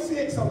know, I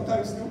say it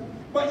sometimes too.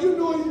 But you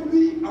know,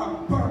 we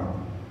are part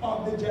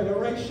of the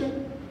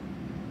generation.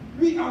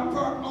 We are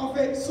part of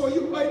it. So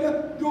you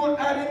either don't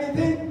add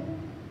anything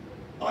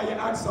or you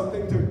add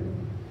something to it.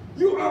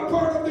 You are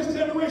part of this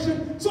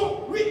generation.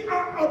 So we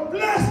are a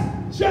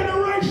blessed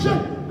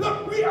generation.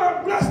 Look, we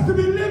are blessed to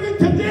be living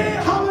today.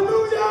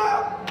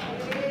 Hallelujah.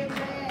 Amen.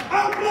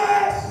 I'm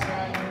blessed.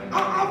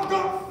 I've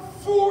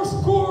got four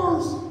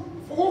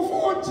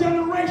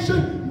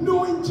generations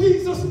knowing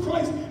Jesus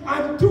Christ.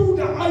 And two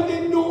that I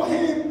didn't know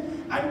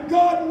him. And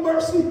God's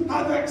mercy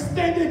has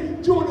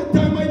extended during the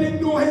time I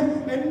didn't know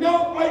him. And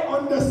now I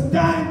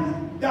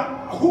understand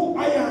that who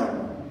I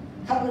am.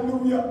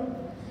 Hallelujah.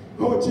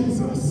 Oh,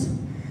 Jesus.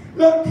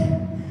 Look,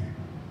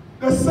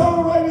 the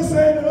songwriter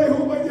said, and I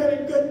hope I get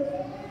it good.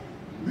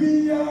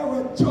 We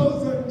are a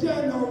chosen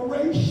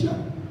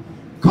generation,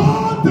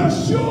 called to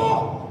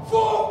show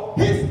for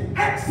his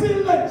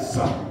excellence.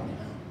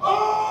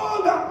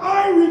 All that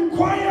I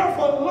require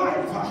for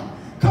life,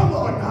 come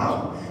on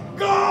now,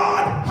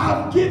 God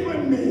have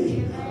given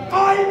me.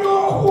 I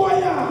know who I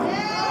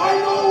am. I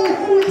know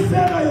who he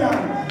said I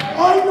am.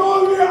 I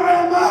know where I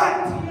am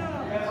at.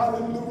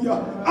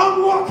 Hallelujah.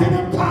 I'm walking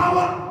in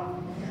power.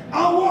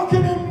 I'm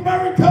walking in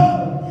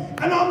miracle.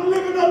 And I'm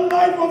living a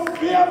life of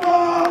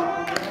favor.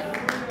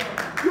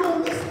 You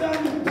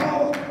understand the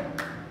power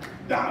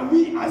that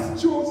we as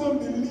chosen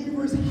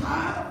believers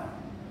have?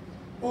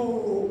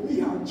 Oh,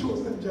 we are a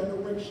chosen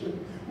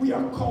generation. We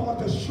are called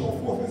to show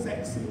forth his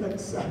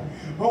excellence.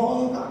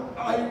 All that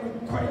I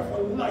require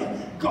for life,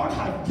 God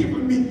has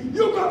given me.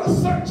 You got to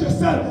search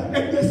yourself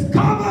and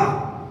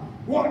discover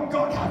what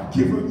God has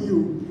given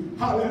you.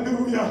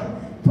 Hallelujah.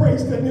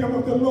 Praise the name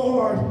of the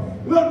Lord.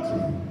 Look,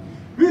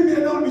 we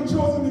may not be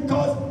chosen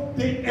because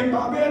in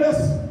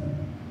Barbados,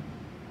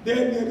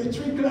 there may be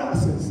 3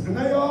 classes. And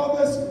I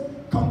always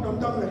count them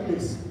down like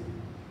this.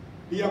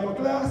 The upper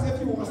class, if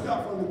you want to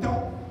start from the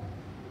top,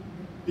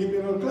 the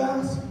middle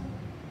class,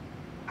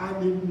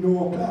 and the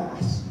lower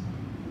class,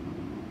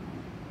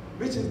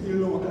 which is the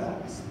lower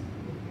class.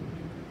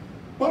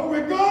 But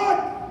with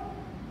God,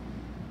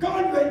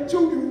 God went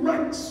through the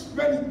ranks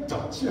when he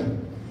touched you,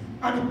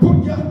 and he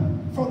put you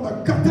from the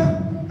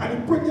gutter, and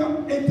he bring you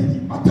into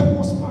the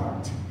uttermost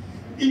part.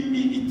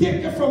 He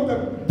take you from the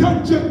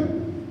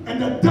dungeon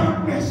and the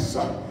darkness,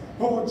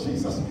 oh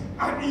Jesus,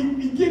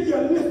 and he give you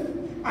a lift,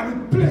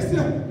 and he place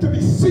you to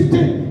be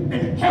seated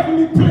in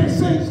heavenly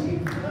places.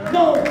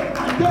 No,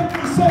 and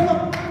then he said,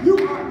 look,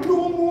 you are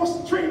no more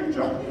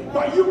stranger,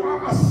 but you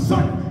are a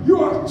son.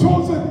 You are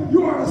chosen.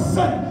 You are a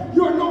son.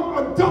 You are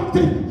not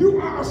adopted.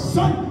 You are a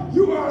son.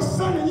 You are a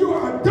son and you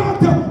are a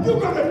daughter. You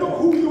got to know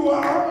who you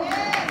are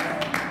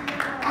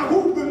and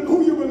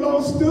who you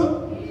belong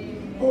to.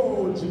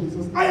 Oh,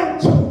 Jesus. I am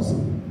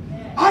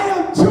chosen. I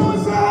am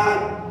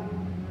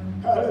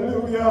chosen.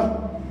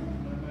 Hallelujah.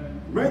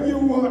 When you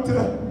want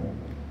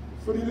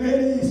for the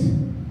ladies,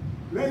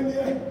 when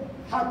they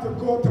had to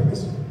go to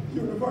Miss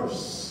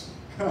Universe.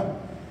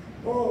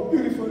 Oh,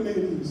 beautiful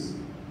ladies.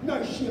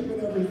 Nice shape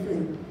and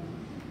everything.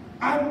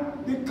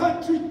 And the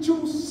country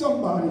choose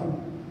somebody.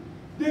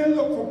 They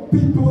look for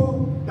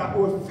people that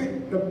will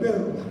fit the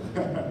bill.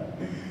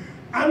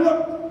 And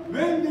look,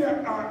 when they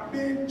are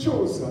being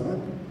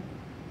chosen,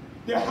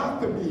 they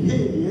have to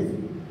behave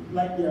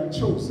like they are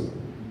chosen.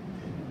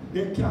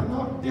 They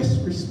cannot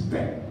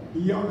disrespect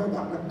the honor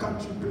that the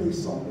country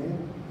places on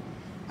them.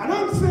 And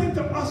I'm saying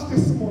to us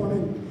this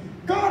morning,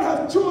 God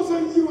has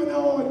chosen you and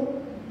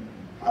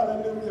I.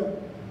 Hallelujah.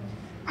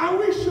 And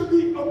we should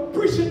be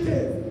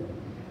appreciative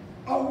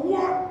of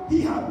what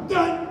he has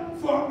done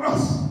for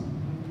us.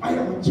 I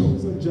am a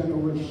chosen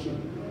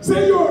generation.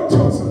 Say you are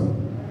chosen.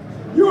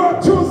 You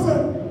are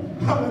chosen.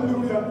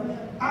 Hallelujah.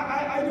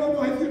 I don't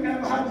know if you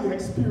ever had the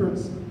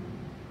experience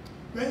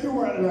when you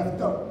were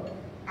left out.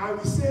 And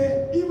we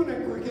say, even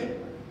in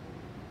cricket,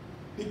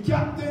 the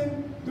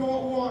captain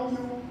don't want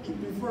you to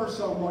prefer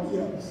somebody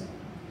else.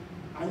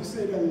 And you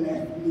say they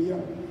left me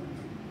out.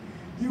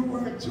 You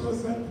weren't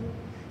chosen,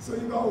 so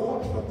you got to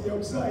watch from the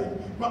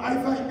outside. But I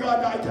thank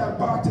God that I can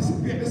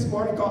participate this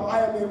morning because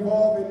I am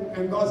involved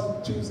in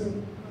God's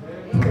choosing.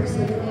 Praise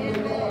the name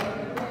of God.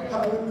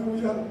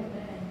 Hallelujah.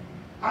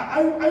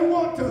 I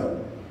want to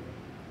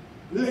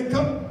link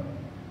up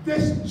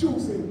this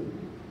choosing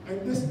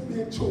and this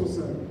being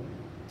chosen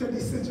to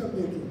decision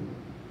making.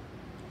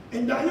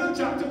 In Daniel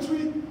chapter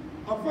 3,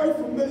 a very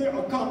familiar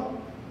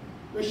account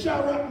with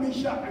Shadrach,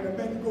 Meshach, and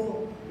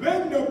Abednego,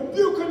 when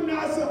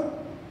Nebuchadnezzar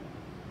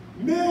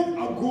made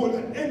a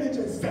golden image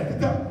and set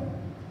it up.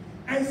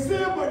 And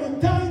say by the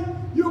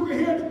time you can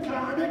hear the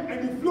clarinet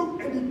and the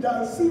flute and the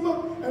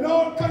dulcimer and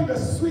all kind of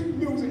sweet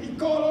music, he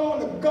called all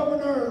the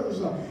governors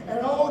and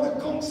all the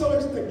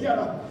counselors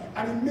together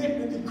and he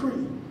made the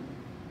decree.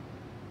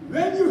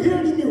 When you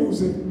hear the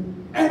music,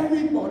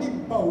 everybody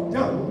bow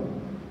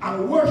down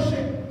and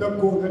worship the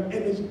golden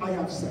image I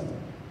have set up.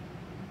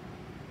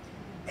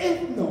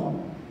 If not,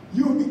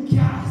 you will be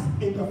cast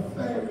in the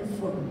fiery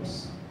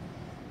furnace.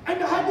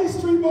 And I had these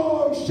 3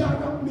 boys,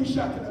 Shadrach,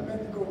 Meshach, and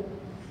Abednego.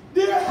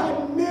 They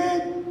had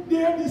made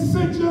their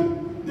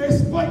decision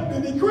despite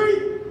the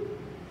decree.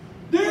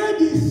 They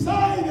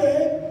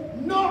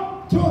decided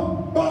not to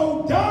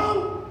bow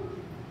down.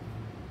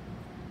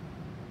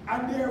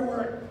 And they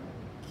were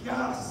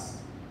cast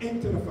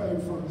into the fiery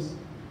furnace.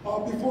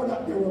 Or before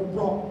that, they were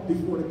brought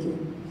before the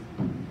king.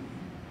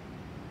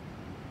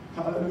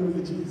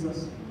 Hallelujah,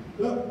 Jesus.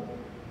 Look,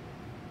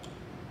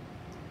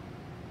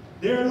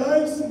 their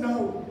lives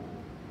now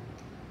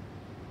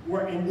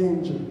were in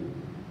danger.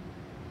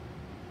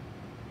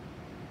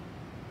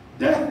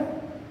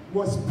 Death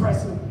was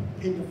present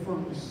in the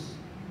furnace.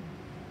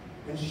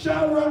 And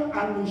Shadrach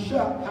and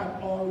Meshach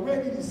had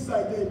already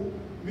decided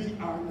we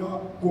are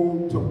not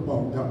going to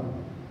bow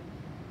down.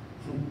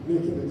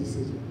 Making a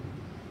decision.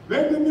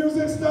 When the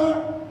music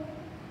starts,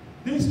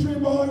 these 3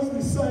 boys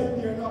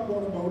decide they're not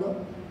going to bow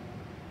down.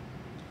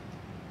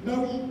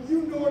 Now,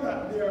 you know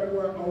that they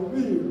were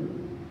aware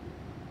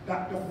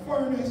that the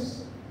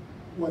furnace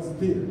was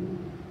there.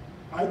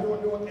 I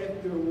don't know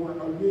if they were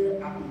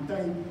aware at the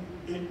time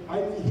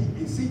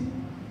it see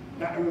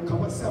that it will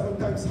come at 7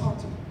 times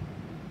hotter.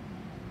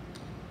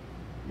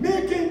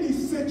 Making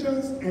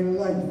decisions in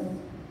life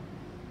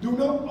do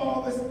not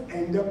always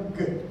end up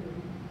good.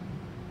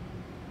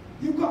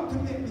 You got to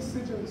make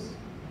decisions.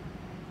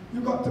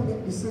 You got to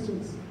make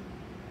decisions.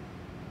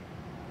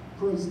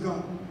 Praise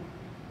God.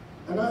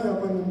 And I am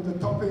on the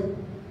topic,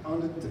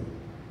 on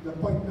the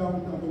point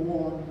down number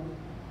 1.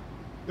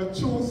 The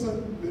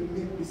chosen will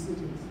make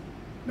decisions.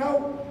 Now,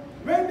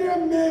 when they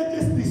made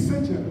this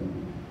decision,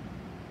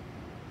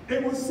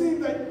 it would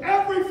seem that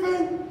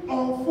everything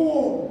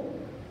unfolds.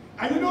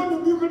 And you know,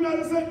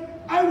 Nebuchadnezzar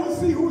said, I will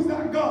see who's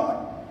that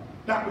God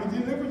that will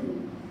deliver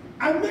you.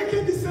 And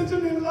making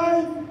decision in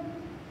life,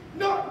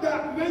 not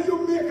that when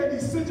you make a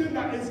decision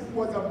that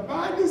was a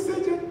bad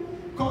decision,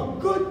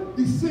 because good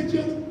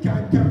decisions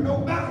can turn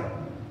out bad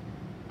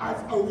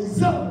as a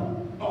result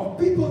of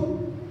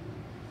people.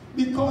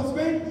 Because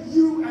when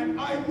you and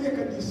I make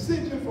a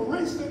decision, for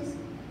instance,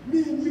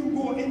 me and you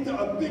go into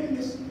a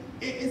business,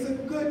 it is a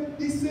good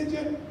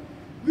decision.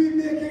 We're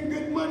making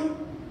good money.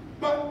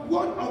 But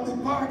one of the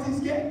parties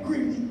get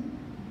greedy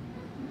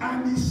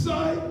and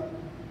decide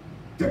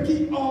to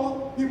keep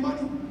all the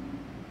money.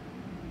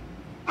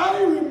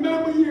 I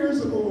remember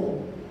years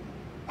ago,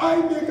 I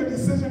made a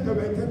decision to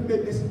enter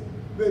business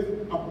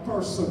with a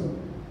person,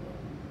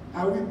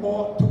 and we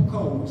bought 2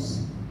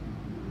 cows.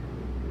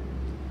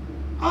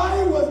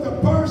 I was the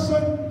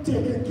person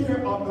taking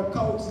care of the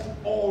cows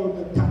all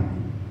the time.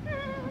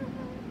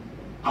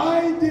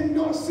 I did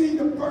not see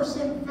the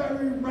person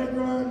very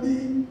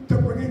regularly to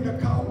bring in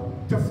the cow,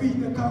 to feed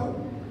the cow.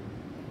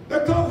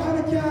 The cow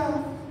had a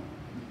calf,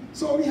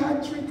 so we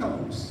had 3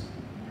 cows.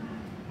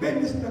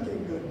 Business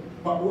looking good,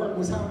 but work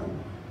was happening.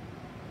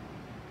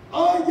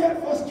 I get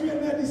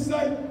frustrated and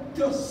decide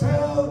to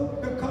sell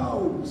the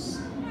cows.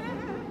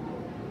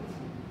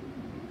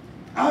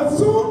 As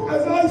soon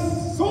as I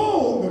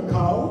sold the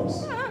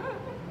cows,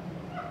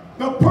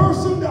 the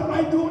person that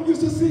I don't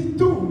used to see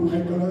too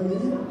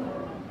regularly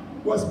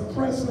was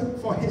present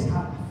for his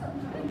half.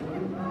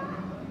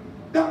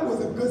 That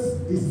was a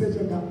good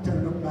decision that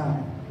turned out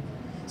bad.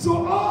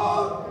 So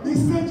all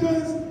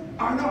decisions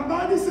are not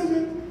bad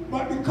decisions,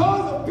 but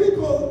because of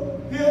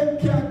people, they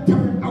can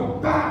turn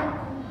out bad.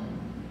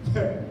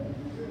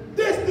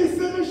 This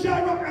decision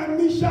Shadrach and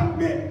Meshach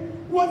made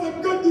was a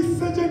good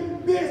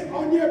decision based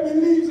on their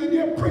beliefs and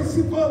their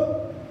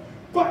principles,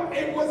 but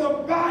it was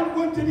a bad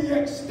one to the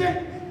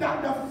extent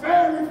that the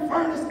fiery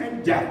furnace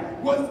and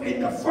death was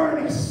in the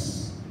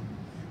furnace.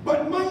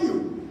 But mind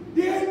you,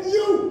 they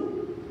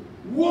knew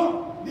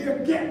what they're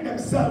getting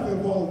themselves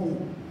involved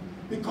in,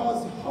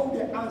 because how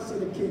they answer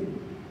the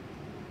king.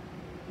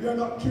 We are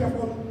not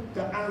careful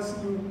to answer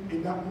you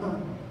in that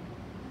manner.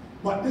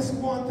 But this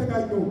one thing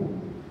I know,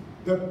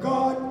 the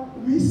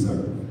God we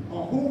serve,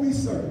 or whom we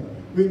serve,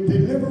 will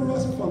deliver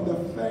us from the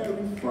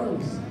fiery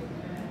furnace.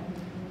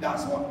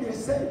 That's what they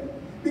said,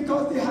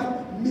 because they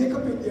had made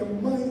up in their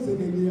minds and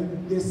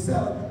in their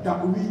self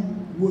that we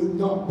will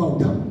not bow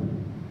down.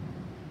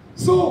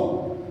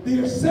 So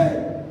they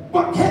said,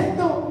 but heck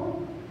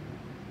no,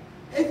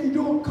 if you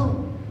don't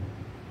come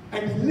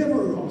and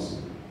deliver us,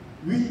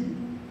 we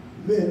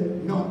will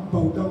not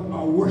bow down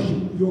or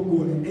worship your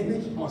golden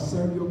image or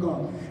serve your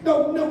God.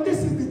 Now, this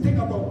is the thing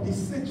about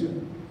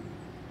decision.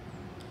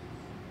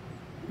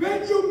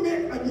 When you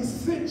make a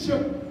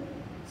decision,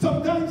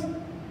 sometimes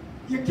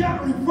you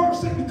can't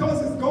reverse it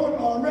because it's gone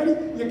already.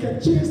 You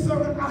can change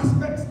certain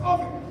aspects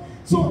of it.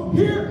 So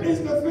here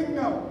is the thing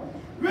now.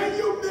 When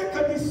you make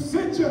a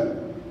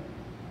decision,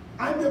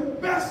 and the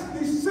best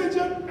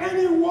decision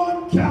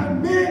anyone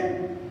can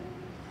make,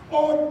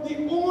 or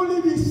the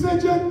only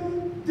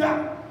decision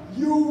that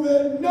you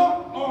will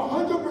not, or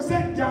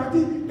 100%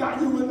 guarantee that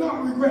you will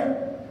not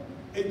regret,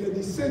 is the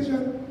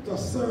decision to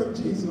serve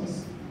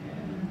Jesus.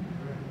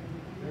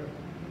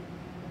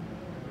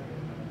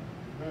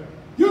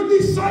 You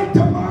decide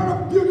to marry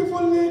a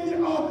beautiful lady,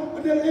 or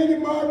the lady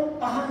married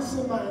a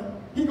handsome man.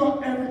 He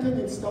got everything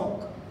in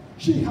stock.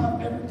 She have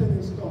everything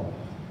in stock.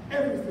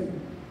 Everything.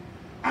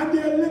 And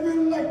they're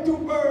living like 2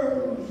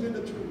 birds in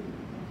the tree.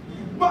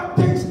 But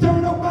things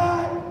turn out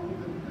bad.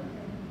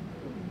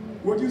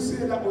 Would you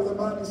say that was a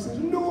bad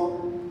decision?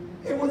 No.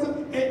 It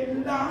wasn't.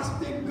 It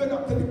lasted good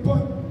up to the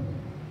point.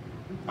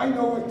 I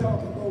know what I'm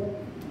talking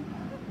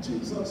about.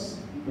 Jesus.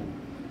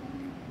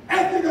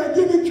 If you're going to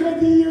give me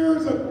 20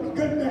 years of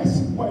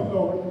goodness, my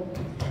Lord,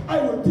 I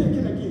will take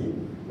it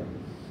again.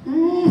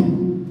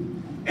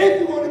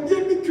 If you want to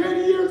give me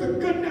 20 years of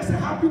goodness and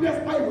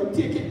happiness, I will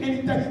take it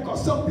anytime,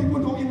 because some people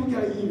don't even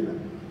get a year.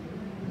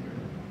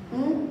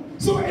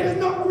 So it is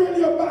not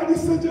really a bad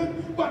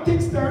decision, but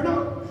things turn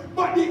out.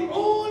 But the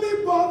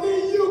only body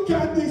you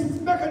can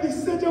make a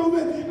decision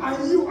with,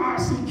 and you are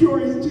secure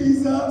in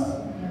Jesus.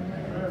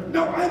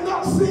 Now, I'm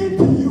not saying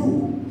to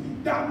you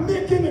that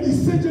making a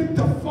decision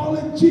to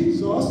follow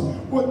Jesus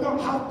will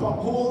not have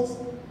potholes.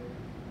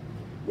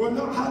 will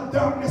not have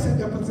darkness in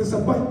their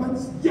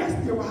disappointments. Yes,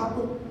 they will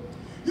happen.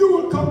 You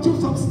will come through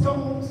some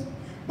storms,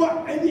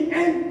 but in the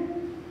end,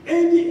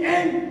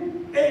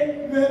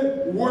 it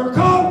will work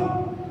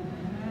out.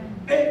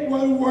 It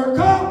will work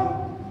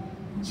out.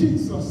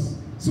 Jesus.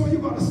 So you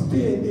got to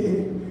stay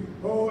there.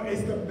 Oh,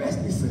 it's the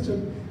best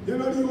decision. You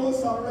know, the old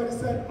song already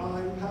said,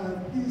 I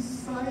have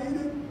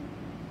decided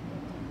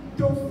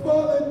to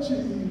follow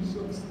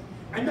Jesus.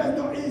 And that's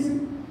not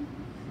easy.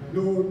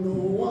 No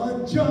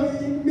one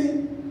join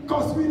me,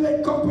 because we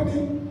like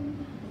company.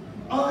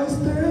 I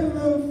still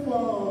will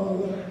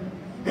follow.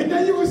 And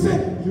then you will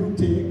say, you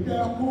take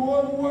the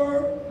whole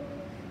world,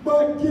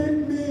 but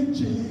give me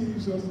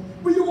Jesus.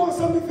 But you want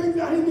something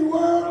that in the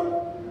world?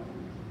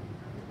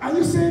 And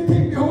you say,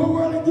 take the whole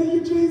world and give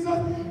you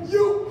Jesus?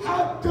 You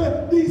have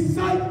to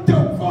decide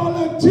to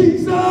follow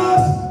Jesus.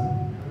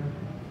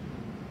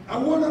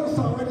 And one of the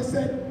songs already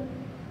said,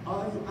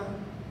 I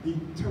am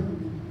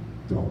determined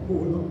to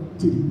hold on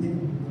to the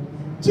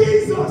end.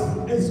 Jesus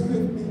is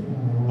with me.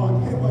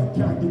 On him I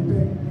can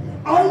depend.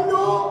 I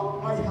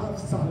know I have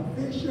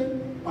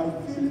salvation. I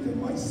feel it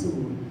in my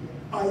soul.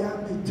 I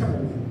am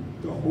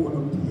determined to hold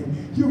on to the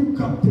end. You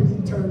got to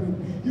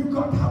determine. You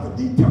got to have a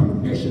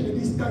determination in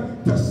this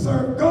time to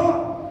serve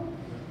God.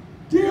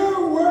 They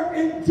were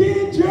in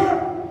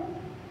danger.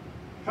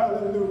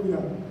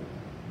 Hallelujah.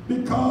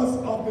 Because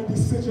of the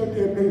decision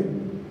they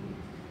made.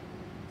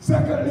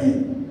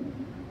 Secondly,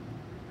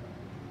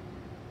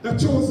 the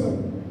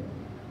chosen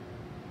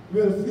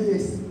will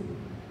face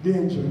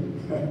danger.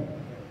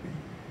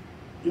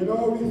 You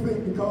know, we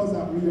think because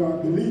that we are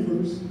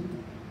believers,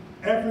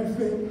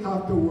 everything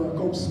has to work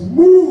out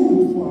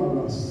smooth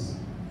for us.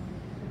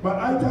 But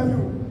I tell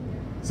you,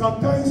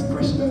 sometimes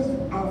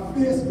Christians are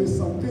faced with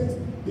some things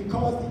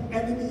because the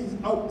enemy is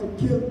out to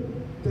kill,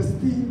 to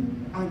steal,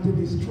 and to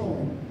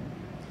destroy.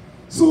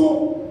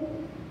 So,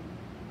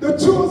 the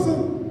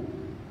chosen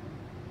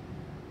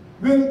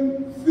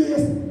will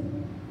face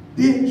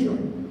danger,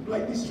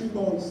 like these three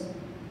boys,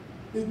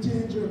 the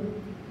danger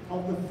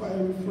of the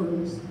fiery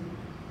furnace.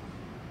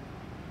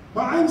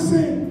 But I'm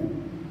saying,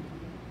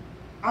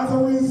 as a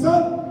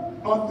result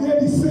of their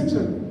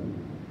decision,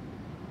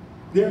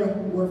 they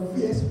were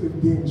faced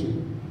with danger.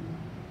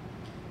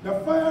 The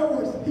fire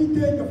was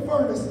heated the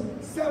furnace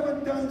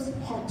 7 times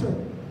hotter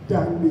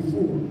than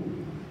before.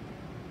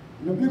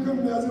 Now you can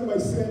imagine by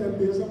saying that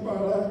there's a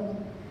fire,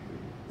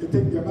 you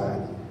think you're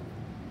bad.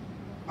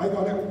 I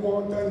got it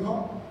 1 time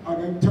hot, I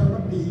can turn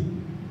up the heat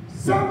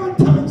 7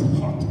 times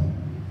hotter.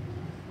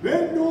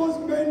 When those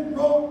men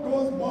brought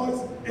those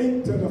boys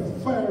into the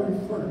fiery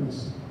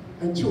furnace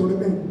and threw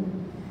them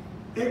in,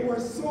 it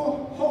was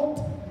so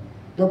hot.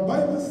 The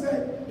Bible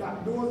said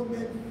that those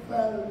men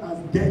fell as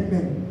dead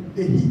men.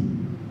 The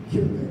heat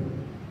killed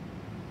them.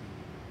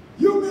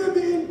 You may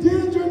be in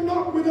danger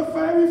not with a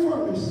fiery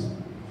furnace,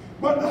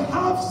 but to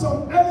have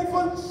some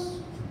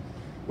elephants,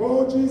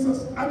 oh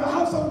Jesus, and to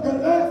have some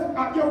Goliath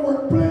at your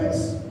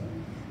workplace.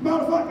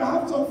 Matter of fact, to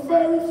have some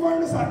fiery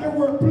furnace at your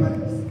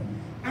workplace.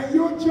 And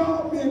your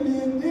job may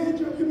be in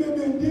danger. You may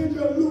be in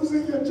danger of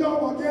losing your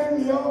job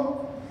again,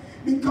 Leon,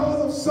 because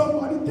of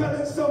somebody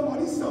telling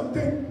somebody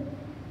something.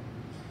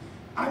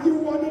 And you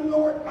wonder,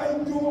 Lord, I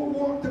don't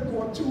want to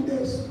go through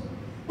this.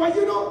 But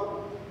you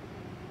know,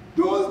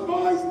 those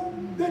boys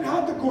didn't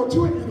have to go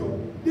through it, you know.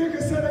 They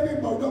can say they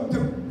can bow down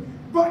too.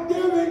 But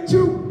they went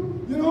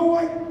through. You know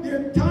why? There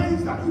are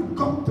times that you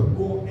come to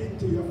go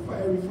into your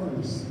fiery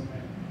furnace.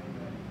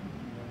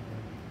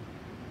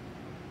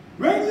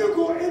 When you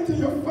go into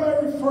your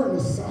fiery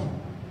furnace,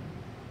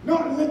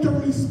 not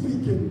literally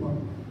speaking,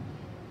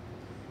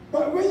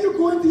 but when you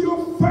go into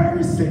your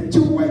fiery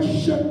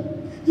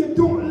situation, you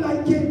don't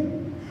like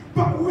it.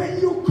 But when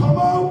you come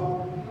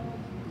out,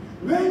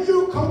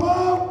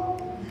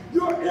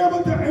 you're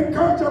able to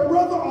encourage a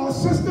brother or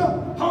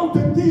sister how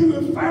to deal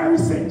with fiery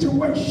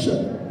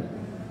situation.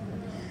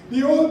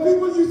 The old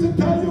people used to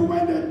tell you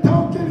when they're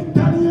talking and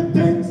telling you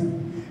things,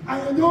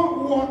 and you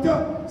don't want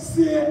to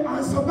say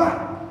answer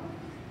back.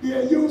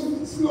 They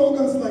use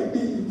slogans like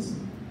these: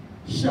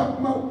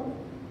 shut mouth,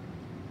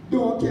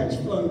 don't catch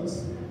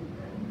flies,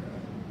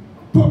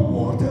 put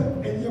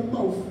water in your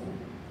mouth,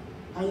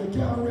 and you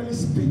can't really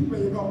speak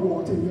when you got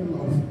water in your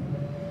mouth.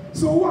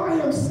 So what I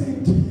am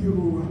saying to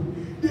you,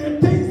 there are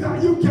things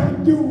that you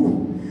can do.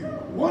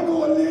 One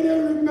old lady, I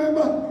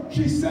remember,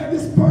 she said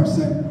this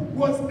person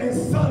was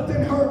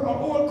insulting her, an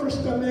old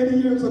Christian lady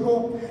years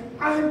ago,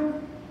 and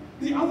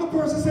the other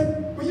person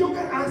said, but you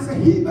can answer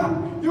he back.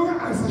 You can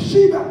answer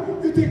she back.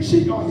 You think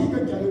she or he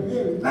can get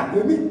away with that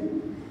with me?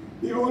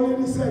 The old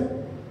lady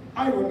said,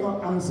 I will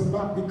not answer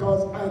back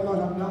because I'm not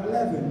at that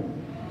level.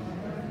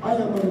 I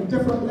am on a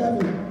different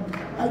level.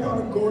 I got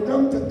to go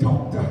down to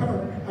talk to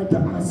her and to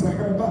answer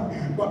her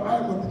back. But I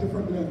am on a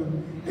different level.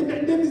 And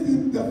that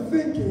is the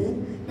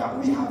thinking that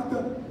we have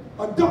to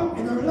adopt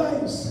in our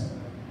lives.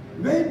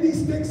 When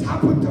these things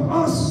happen to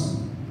us,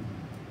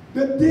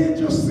 the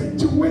dangerous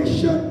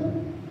situation.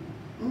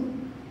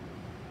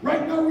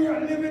 Right now we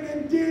are living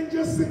in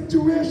dangerous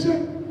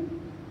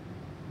situation.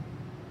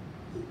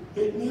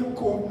 It named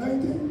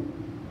COVID-19.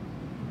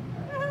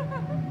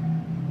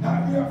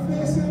 that we are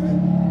facing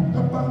with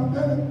the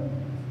pandemic.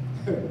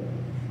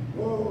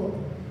 Oh,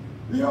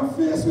 we are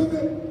faced with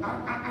it,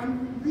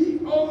 and we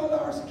all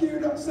are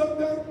scared of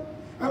something,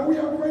 and we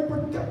are very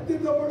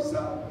protective of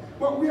ourselves.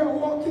 But we are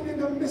walking in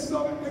the midst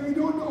of it, and we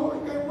don't know how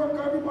it can work.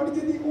 Everybody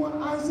get their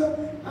own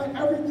answer and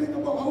everything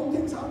about how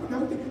things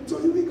happen. So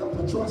we got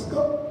to trust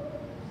God.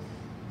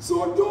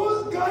 So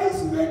those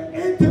guys went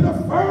into the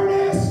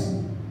furnace.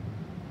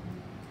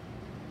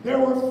 They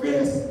were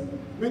faced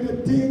with the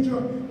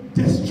danger,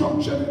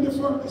 destruction in the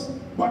furnace,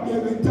 but they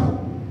went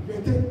out.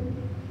 Went in.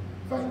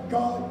 Thank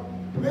God,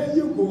 when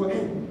you go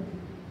in,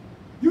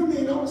 you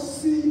may not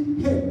see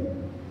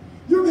him.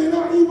 You may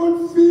not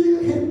even feel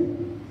him.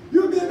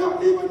 You may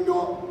not even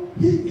know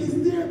he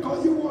is there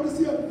because you want to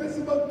see a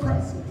visible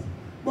presence.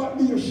 But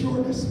be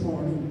assured this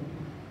morning,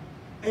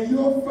 in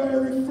your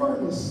fiery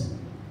furnace,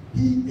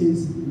 he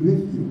is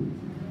with you.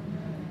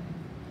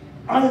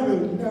 I will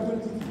never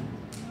leave you,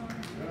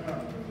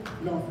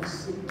 nor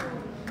forsake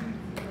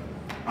you.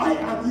 I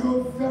am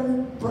your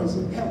very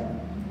present help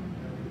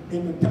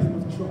in the time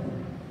of trouble.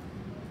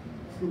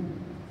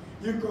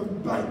 You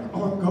can bank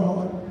on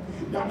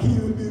God that he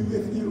will be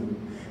with you.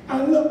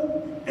 And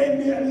look, it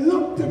may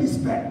look to the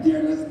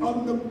spectators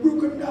of the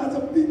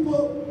Nebuchadnezzar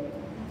people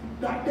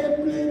that they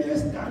play, they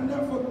stand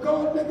up for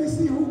God. Let me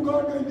see who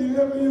God will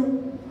deliver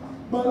you.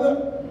 But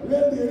look,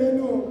 little did they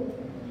know,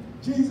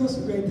 Jesus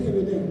went in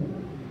with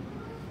them.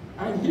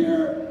 And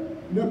here,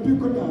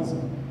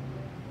 Nebuchadnezzar,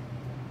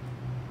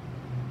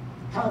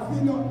 have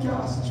we not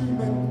cast 3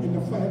 men in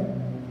the fire?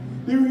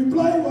 The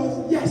reply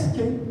was, yes,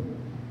 king.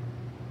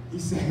 He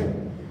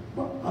said,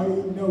 but I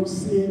now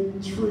see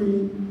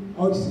 3,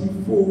 I see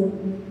 4.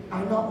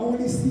 I not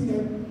only see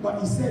them, but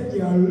he said they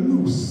are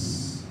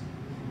loose.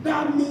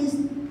 That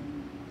means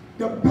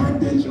the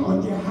bandage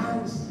on their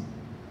hands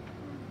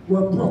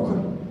were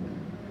broken.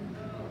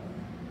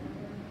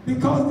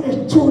 Because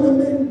they threw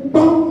them in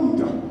bound.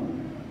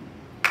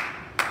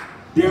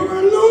 They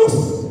were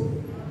loose.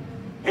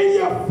 In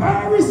your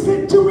very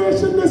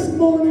situation this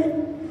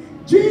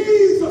morning,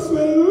 Jesus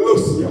will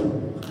loose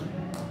you.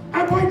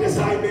 And by this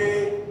I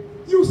mean,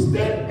 you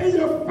still in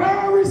your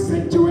very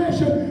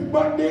situation,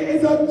 but there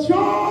is a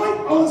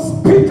joy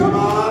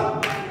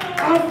unspeakable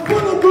and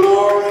full of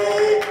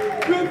glory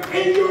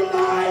within your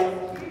life.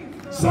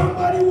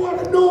 Somebody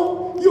want to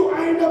know you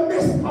are in the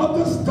midst of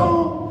the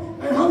storm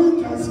and how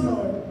you can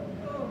smile.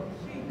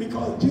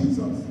 Because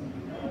Jesus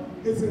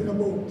is in the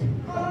boat.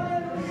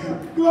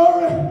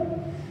 Glory.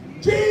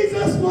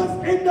 Jesus was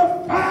in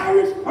the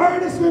fiery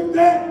furnace with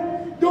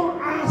them.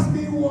 Don't ask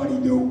me what he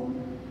do.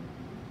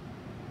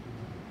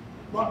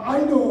 But I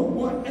know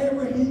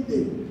whatever he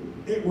did,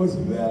 it was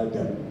well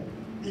done.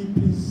 He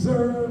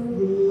preserved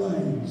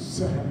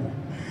lives.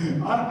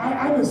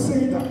 I will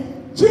say that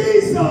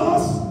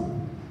Jesus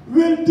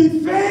will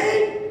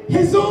defend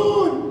his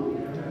own.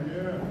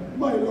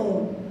 My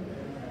Lord.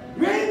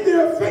 When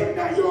they think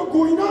that you're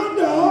going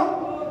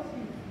under,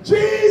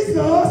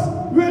 Jesus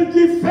will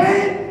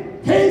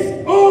defend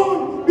his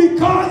own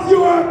because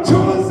you are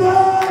chosen.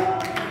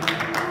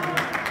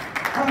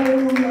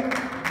 Hallelujah.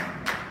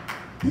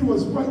 He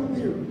was right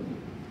there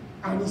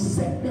and he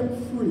set them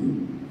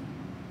free.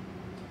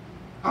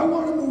 I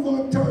want to move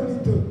on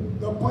turning to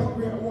the point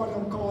where what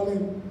I'm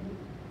calling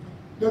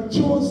the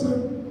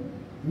chosen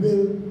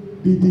will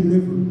be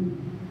delivered.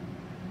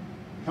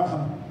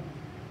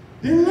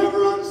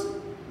 Deliverance,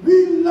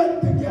 we like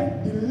to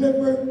get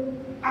delivered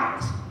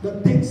as the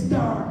thing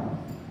start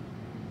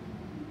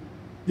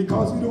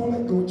because we don't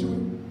like going through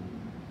it.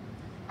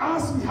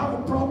 As we have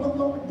a problem,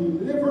 Lord,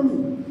 deliver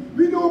me.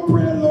 We don't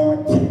pray,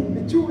 Lord, take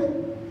me through it.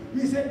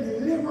 We said,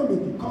 deliver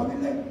me, because we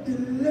like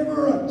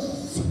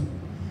deliverance.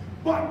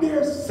 But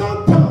there's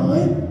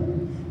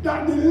sometimes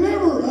that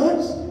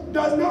deliverance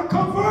does not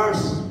come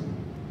first.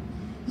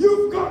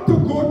 You've got to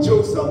go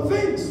through some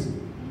things,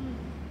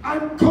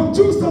 and come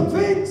through some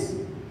things,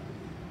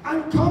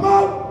 and come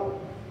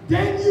out.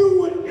 Then you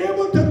will be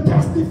able to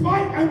testify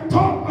and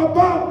talk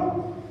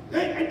about.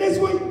 And that's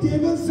why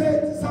David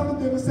said,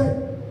 Psalm David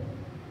said,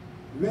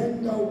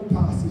 when thou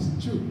passest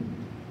through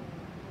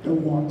the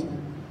water,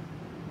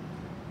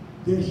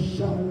 they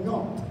shall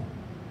not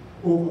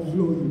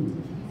overflow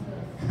you.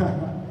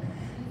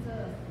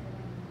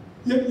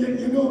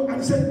 You know, and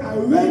he said, I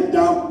went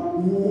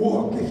down,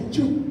 walketh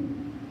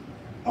through,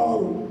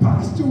 or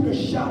pass through the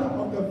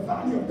shadow of the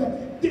valley of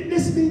death.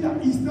 This means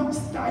that he's not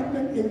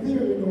stagnant in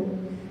there, you know.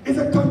 It's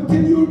a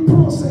continual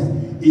process.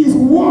 He's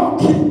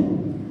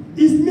walking,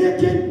 he's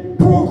making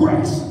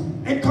progress,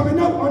 and coming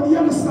out on the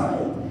other side.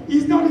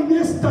 He's not in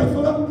there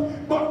stifled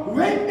up. But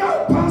when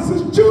thou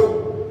passes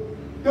through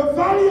the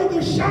valley of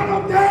the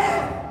shadow of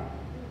death,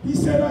 he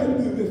said, I will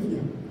be with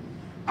you.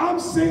 I'm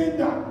saying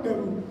that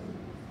the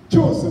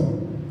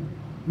chosen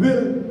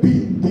will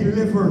be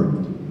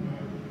delivered.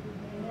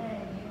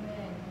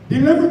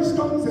 Deliverance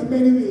comes in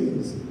many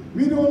ways.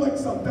 We don't like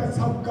sometimes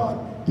how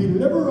God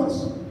delivers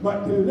us,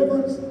 but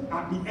deliverance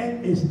at the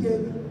end is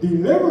still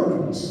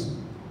deliverance.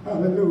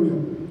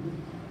 Hallelujah.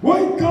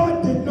 Why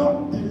God did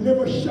not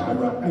deliver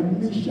Shadrach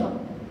and Meshach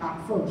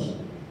at first?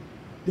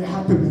 they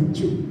had to be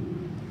through.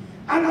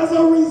 And as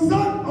a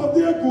result of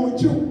their going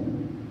through,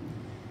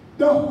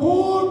 the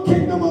whole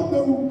kingdom of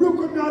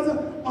Nebuchadnezzar,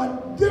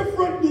 a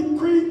different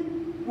decree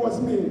was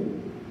made.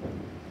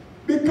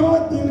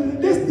 Because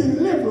this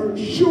deliverance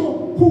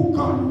showed who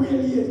God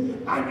really is.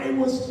 And it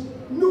was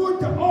known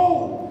to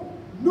all.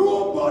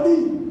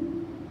 Nobody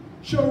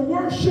should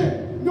worship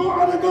no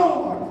other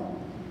God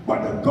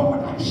but the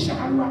God that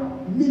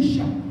Shadrach,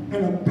 Meshach, and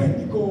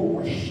Abednego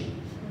worship.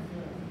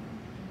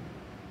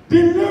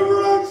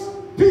 Deliverance,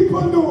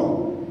 people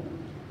know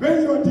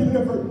when you're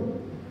delivered.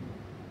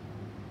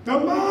 The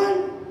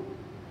man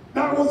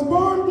that was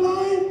born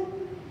blind,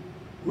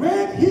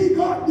 when he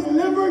got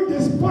delivered,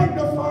 despite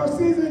the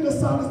Pharisees and the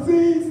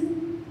Sadducees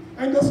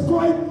and the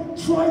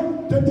scribes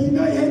tried to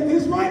deny him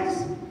his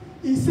rights,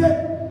 he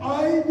said,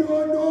 I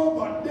don't know,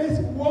 but this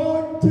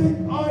one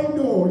thing I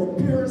know.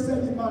 The parents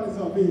said the man is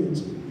of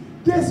age.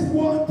 This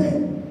one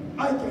thing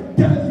I can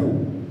tell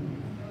you,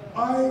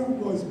 I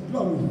was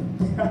blind.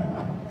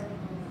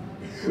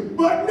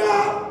 But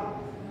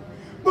now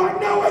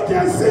I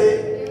can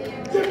see.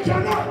 You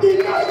cannot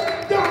deny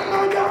that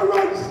man that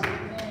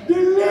rights.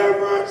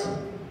 Deliverance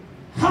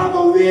have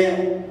a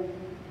way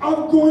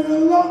of going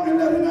along and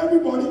letting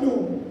everybody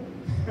know.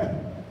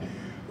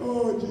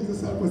 Oh,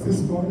 Jesus, help us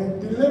this morning.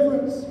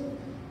 Deliverance.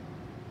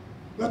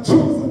 The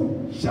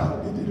chosen shall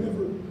be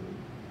delivered.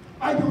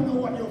 I don't know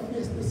what you're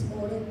facing this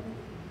morning.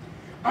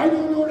 I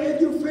don't know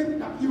if you think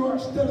that you are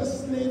still a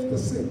slave to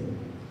sin.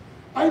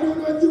 I don't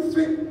know if you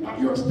think that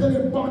you're still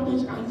in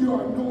bondage and you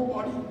are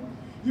nobody.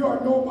 You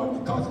are nobody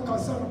because you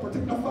concern a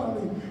particular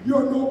family. You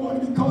are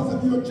nobody because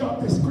of your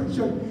job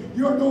description.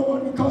 You are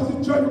nobody because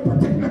you drive a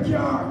particular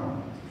car.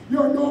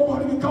 You are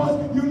nobody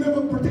because you live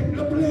in a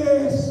particular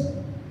place.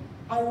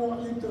 I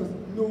want you to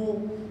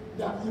know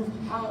that you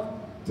have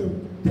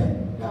to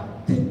take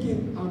that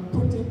thinking and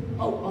put it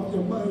out of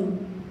your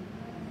mind.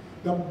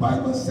 The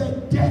Bible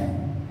said death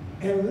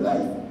and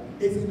life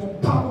is in the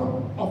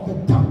power of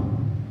the tongue.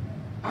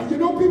 And you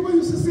know, people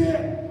used to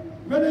say,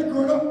 when they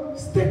grow up,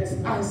 sticks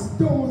and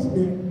stones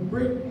may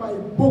break my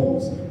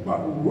bones, but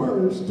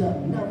words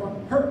can never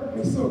hurt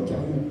me. So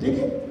can you dig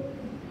it?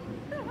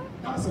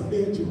 That's a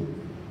bad joke.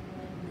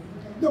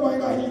 Nobody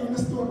got hit you in the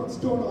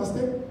stone or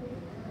stick.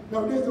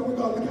 Nowadays, the only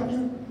God look at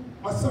you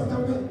a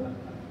certain way.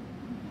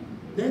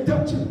 They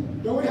touch you.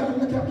 They only have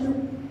to look at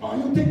you, or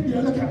you think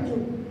they look at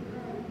you.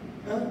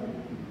 Huh?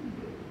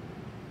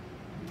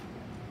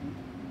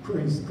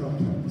 Praise God,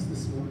 help us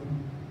this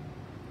morning.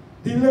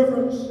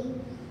 Deliverance.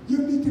 You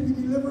need to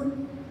be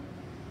delivered.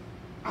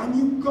 And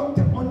you've got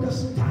to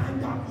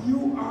understand that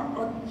you are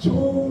a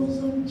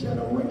chosen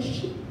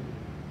generation,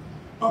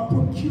 a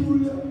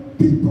peculiar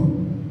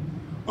people,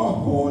 a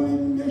holy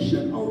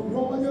nation, a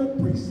royal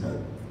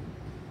priesthood.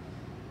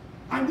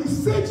 And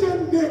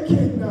decision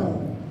making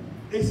now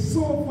is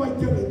so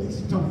vital in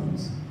these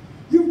times.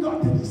 You've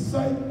got to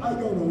decide, I'm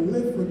going to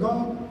live for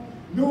God.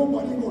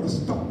 Nobody going to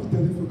stop me to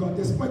live for God,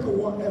 despite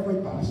whatever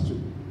I pass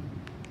through.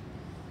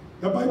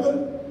 The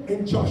Bible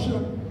in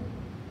Joshua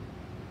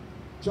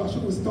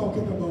was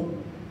talking about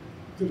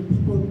to the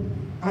people,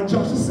 and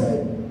Joshua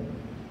said,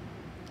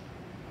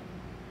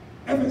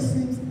 if it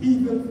seems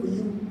evil for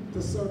you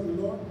to serve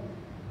the Lord,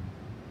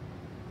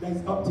 that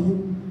is up to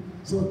you.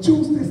 So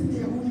choose this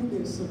day who you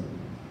may serve.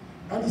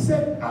 And he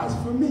said, as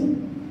for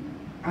me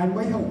and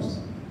my house,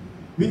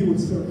 we will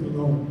serve the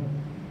Lord.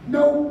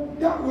 Now,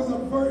 that was a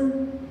very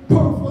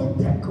powerful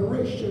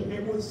declaration.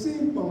 It was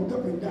seen bound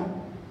up in that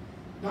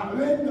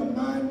when the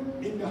man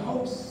in the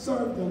house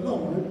served the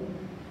Lord,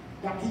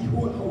 that he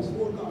whole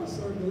household got to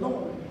serve the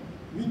Lord.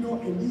 We know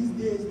in these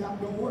days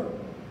that don't work.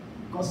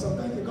 Because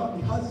sometimes you got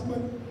the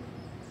husband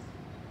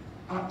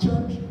at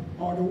church,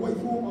 or the wife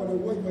home, or the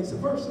wife vice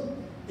versa.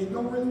 It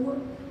don't really work.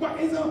 But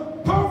it's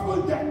a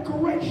powerful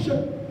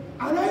declaration.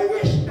 And I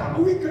wish that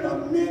we could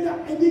have made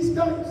that in these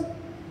times.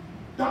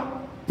 That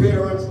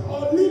parents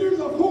or leaders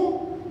of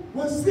home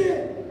will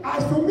say,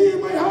 as for me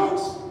and my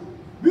house,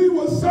 we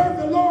will serve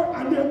the Lord,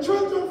 and their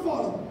children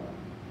follow,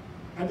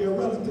 and their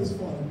relatives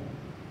follow.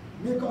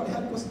 May God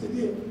help us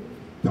today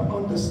to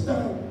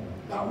understand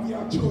that we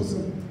are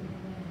chosen.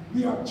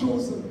 We are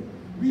chosen.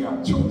 We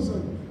are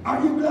chosen.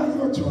 Are you glad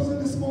you are chosen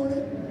this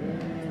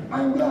morning?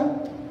 I'm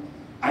glad.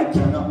 I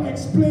cannot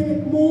explain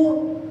it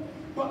more,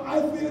 but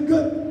I feel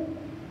good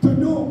to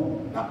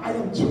know that I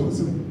am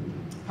chosen.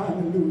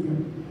 Hallelujah.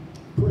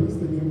 Praise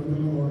the name of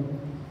the Lord.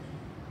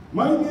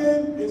 My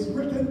name is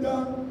written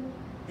down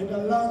in the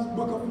Lamb's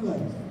Book of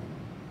Life.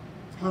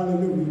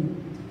 Hallelujah.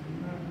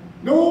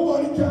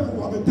 Nobody can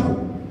rub it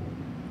out.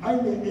 I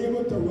may be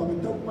able to rub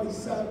it out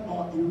myself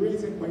or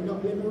erase it by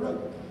not living right.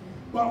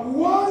 But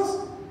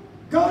once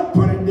God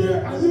put it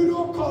there and you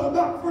don't call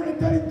back for it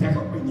until He take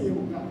up your name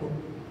of that book,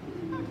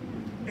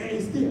 it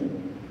is there.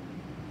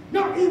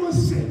 Not even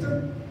Satan.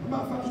 As a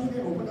matter of fact, he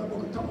ain't open that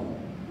book and come on.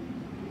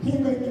 He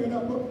ain't going to give you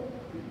that book.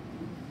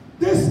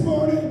 This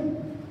morning,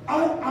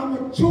 I am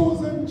a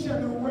chosen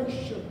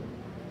generation,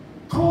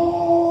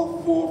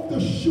 called forth to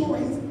show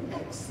His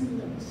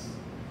excellence.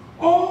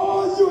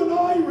 All you and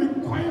I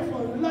require for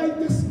life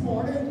this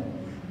morning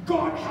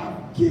God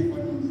have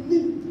given me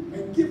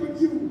and given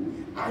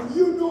you, and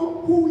you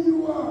know who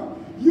you are.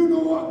 You know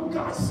what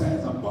God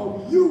says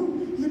about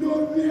you. You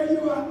know where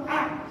you are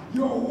at.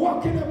 You're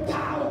walking in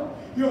power.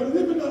 You're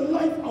living a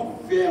life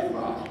of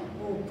favor.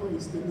 Oh,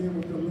 praise the name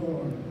of the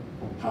Lord.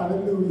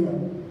 Hallelujah.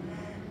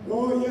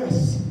 Oh,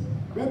 yes.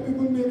 When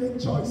people making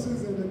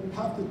choices and they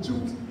have to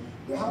choose,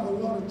 they have a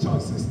lot of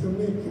choices to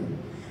make.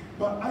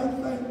 But I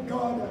thank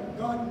God that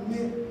God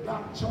made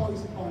that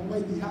choice on my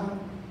behalf,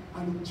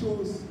 and He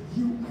chose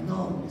you and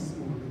I this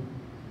morning.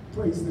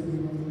 Praise the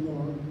name of the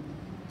Lord.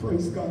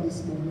 Praise God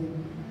this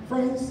morning.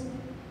 Friends,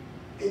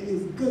 it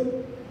is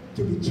good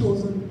to be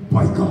chosen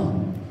by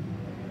God.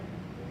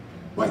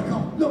 By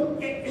God.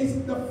 Look, it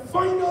is the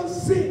final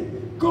say.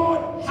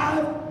 God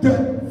has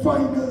the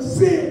final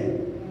say.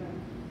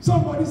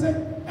 Somebody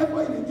said, if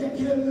I didn't get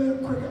here a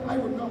little quicker, I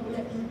would not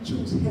let you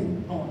choose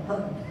him or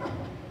her.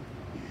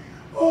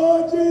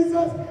 Oh,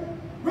 Jesus.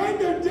 When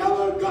the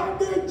devil got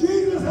there,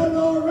 Jesus has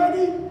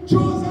already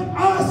chosen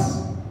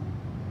us.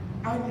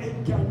 And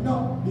it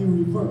cannot be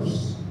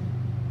reversed.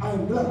 I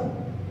am glad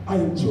I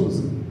am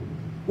chosen.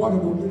 What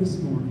about you this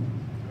morning?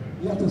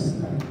 Let us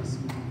stand this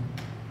morning.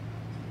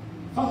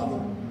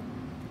 Father,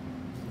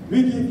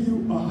 we give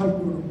you a high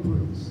word of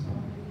praise.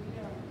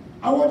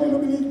 I want you to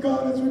believe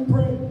God as we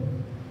pray,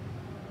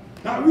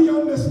 that we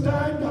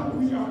understand that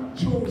we are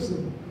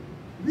chosen.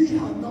 We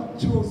have not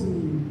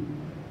chosen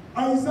you.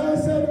 Isaiah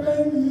said,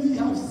 when we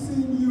have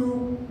seen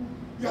you,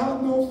 you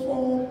have no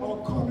form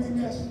or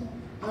comeliness,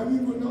 and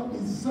we will not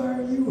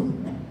desire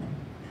you.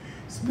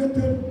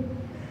 Smitten,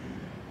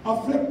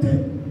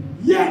 afflicted,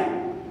 yet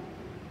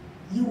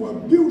you were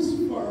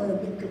bruised for our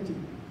iniquity.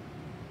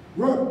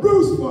 Were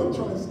bruised for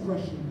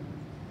transgression.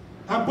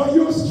 And by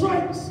your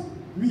stripes,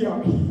 we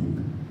are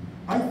healed.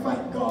 I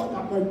thank God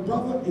that my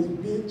brother is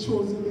being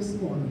chosen this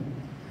morning.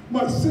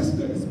 My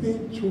sister is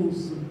being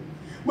chosen.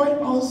 My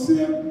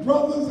unsaved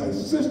brothers and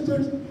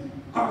sisters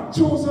are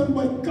chosen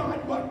by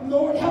God. But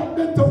Lord, help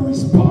them to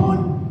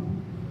respond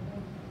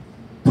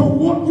to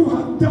what you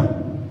have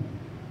done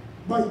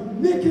by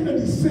making a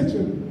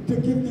decision to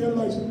give their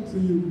lives to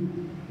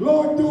you.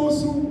 Lord,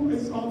 those who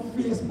is on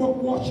Facebook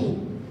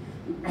watching,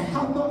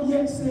 have not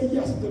yet said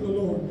yes to the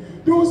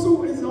Lord. Those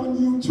who is on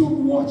YouTube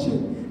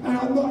watching and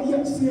have not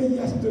yet said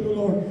yes to the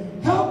Lord,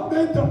 help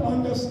them to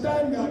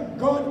understand that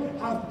God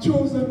has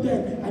chosen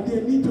them and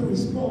they need to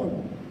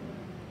respond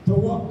to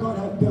what God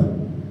has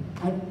done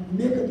and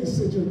make a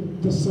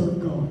decision to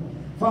serve God.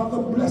 Father,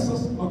 bless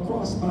us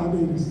across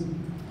Barbados.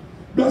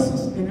 Bless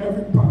us in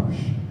every parish.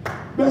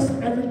 Bless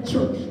every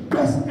church.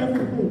 Bless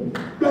every home.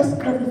 Bless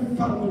every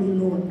family,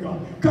 Lord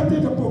God.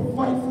 Continue to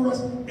provide for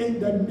us in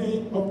the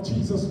name of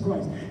Jesus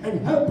Christ. And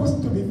help us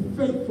to be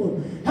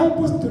faithful. Help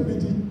us to be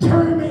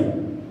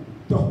determined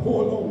to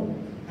hold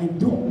on and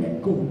don't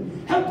let go.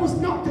 Help us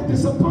not to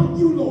disappoint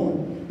you,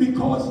 Lord,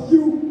 because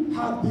you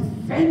have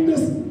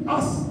defended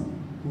us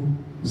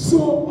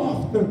so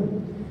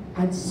often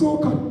and so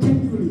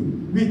continually.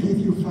 We give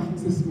you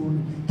thanks this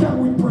morning. Can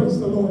we praise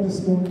the Lord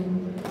this morning?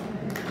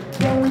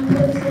 Can we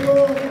praise the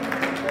Lord?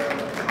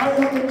 I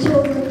am a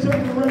chosen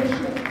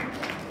generation.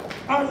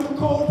 Are you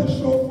called to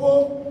show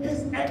forth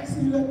his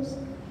excellence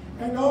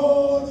and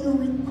all you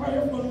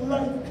require for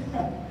life?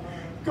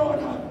 God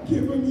has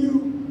given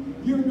you.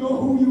 You know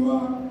who you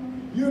are.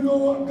 You know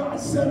what God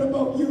said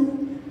about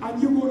you.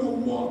 And you're going to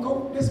walk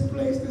out this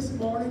place this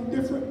morning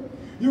different.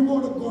 You're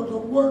going to go to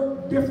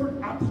work,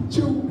 different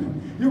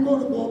attitude. You're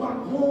going to go back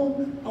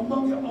home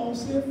among your own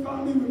saved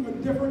family with a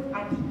different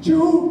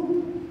attitude.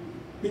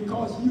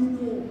 Because you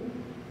know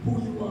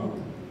who you are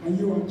and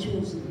you are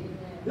chosen.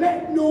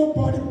 Let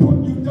nobody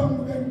put you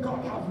down when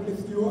God has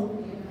lifted you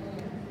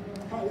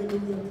up.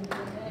 Hallelujah.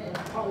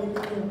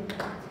 Hallelujah.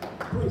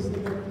 Praise the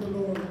name of the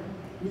Lord.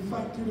 We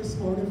thank you this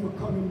morning for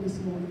coming this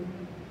morning.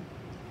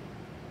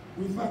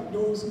 We thank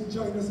those who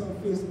join us on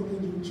Facebook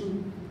and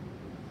YouTube.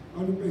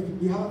 On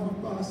behalf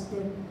of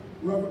Pastor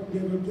Robert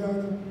David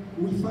Garner,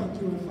 we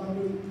thank you and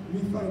family. We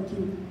thank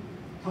you.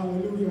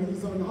 Hallelujah.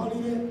 He's on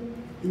holiday.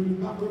 He will be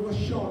back with us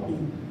shortly.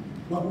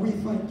 But we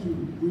thank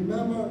you.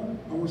 Remember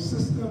our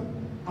sister,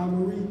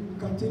 Anne-Marie.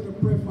 Continue to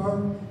pray for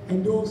her.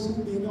 And those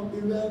who may not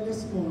be well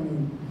this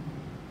morning.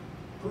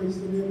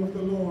 Praise the name of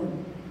the Lord.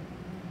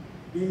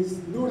 There's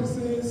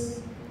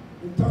notices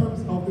in terms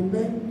of the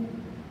men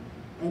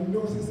and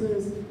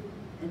notices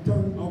in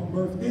terms of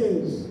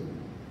birthdays.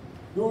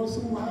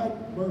 Those who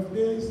had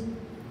birthdays,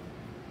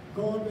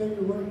 God may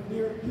be right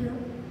there here.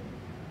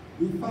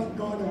 We thank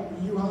God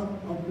that you have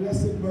a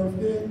blessed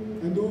birthday,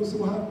 and those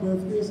who have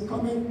birthdays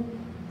coming,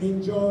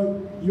 enjoy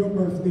your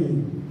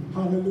birthday.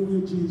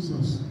 Hallelujah,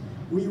 Jesus.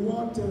 We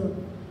want to,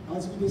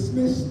 as we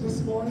dismiss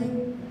this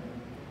morning,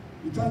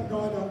 we thank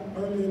God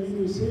that earlier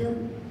leaders here,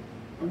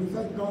 and we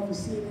thank God for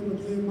seeing him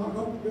again back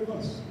up with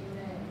us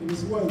in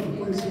his way.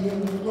 Praise the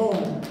name of the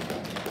Lord.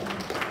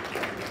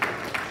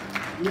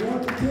 We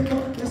want to take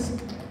up this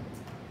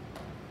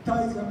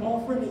tithes and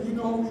offering, and you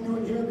know how we do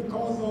it here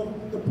because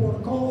of the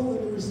protocols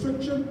and the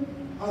restriction.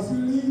 As you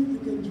leave, you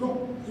can drop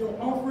your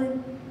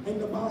offering in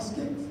the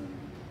basket.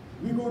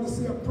 We're going to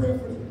say a prayer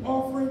for the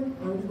offering,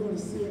 and we're going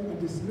to say a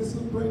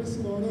dismissal prayer this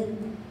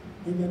morning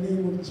in the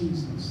name of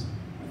Jesus.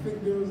 I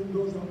think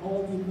those are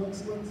all the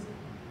announcements.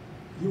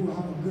 You will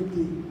have a good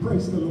day.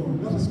 Praise the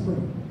Lord. Let us pray.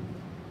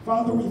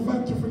 Father, we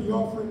thank you for the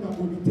offering that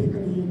will be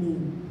taken in your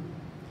name.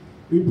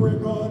 We pray,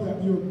 God,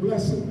 that you will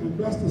bless it and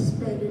bless the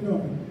spending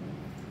of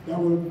it, that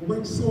will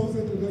bring souls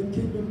into the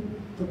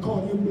kingdom to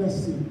call you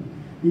blessing.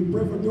 We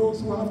pray for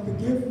those who have to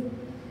give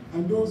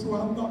and those who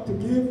have not to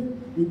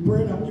give. We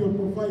pray that you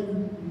will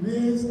provide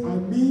ways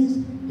and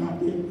means that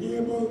they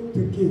are able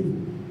to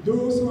give.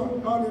 Those who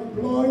are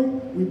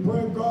unemployed, we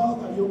pray,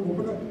 God, that you will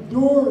open up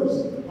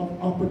doors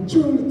of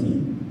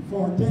opportunity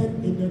for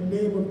them in the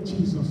name of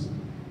Jesus.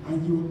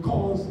 And you will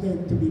cause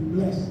them to be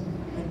blessed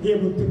and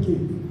able to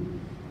give.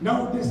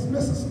 Now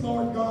dismiss us,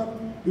 Lord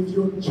God, with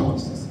your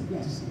choicest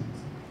blessings.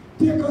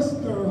 Take us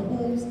to our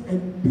homes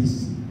in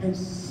peace and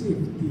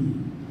safety.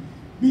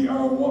 Be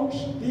our watch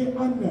day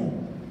and night,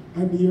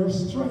 and be our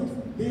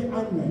strength day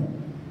and night,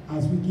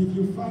 as we give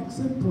you thanks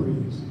and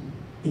praise.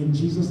 In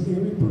Jesus'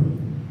 name we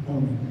pray.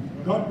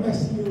 Amen. God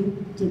bless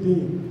you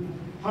today.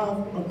 Have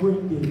a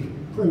great day.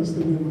 Praise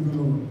the name of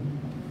the Lord.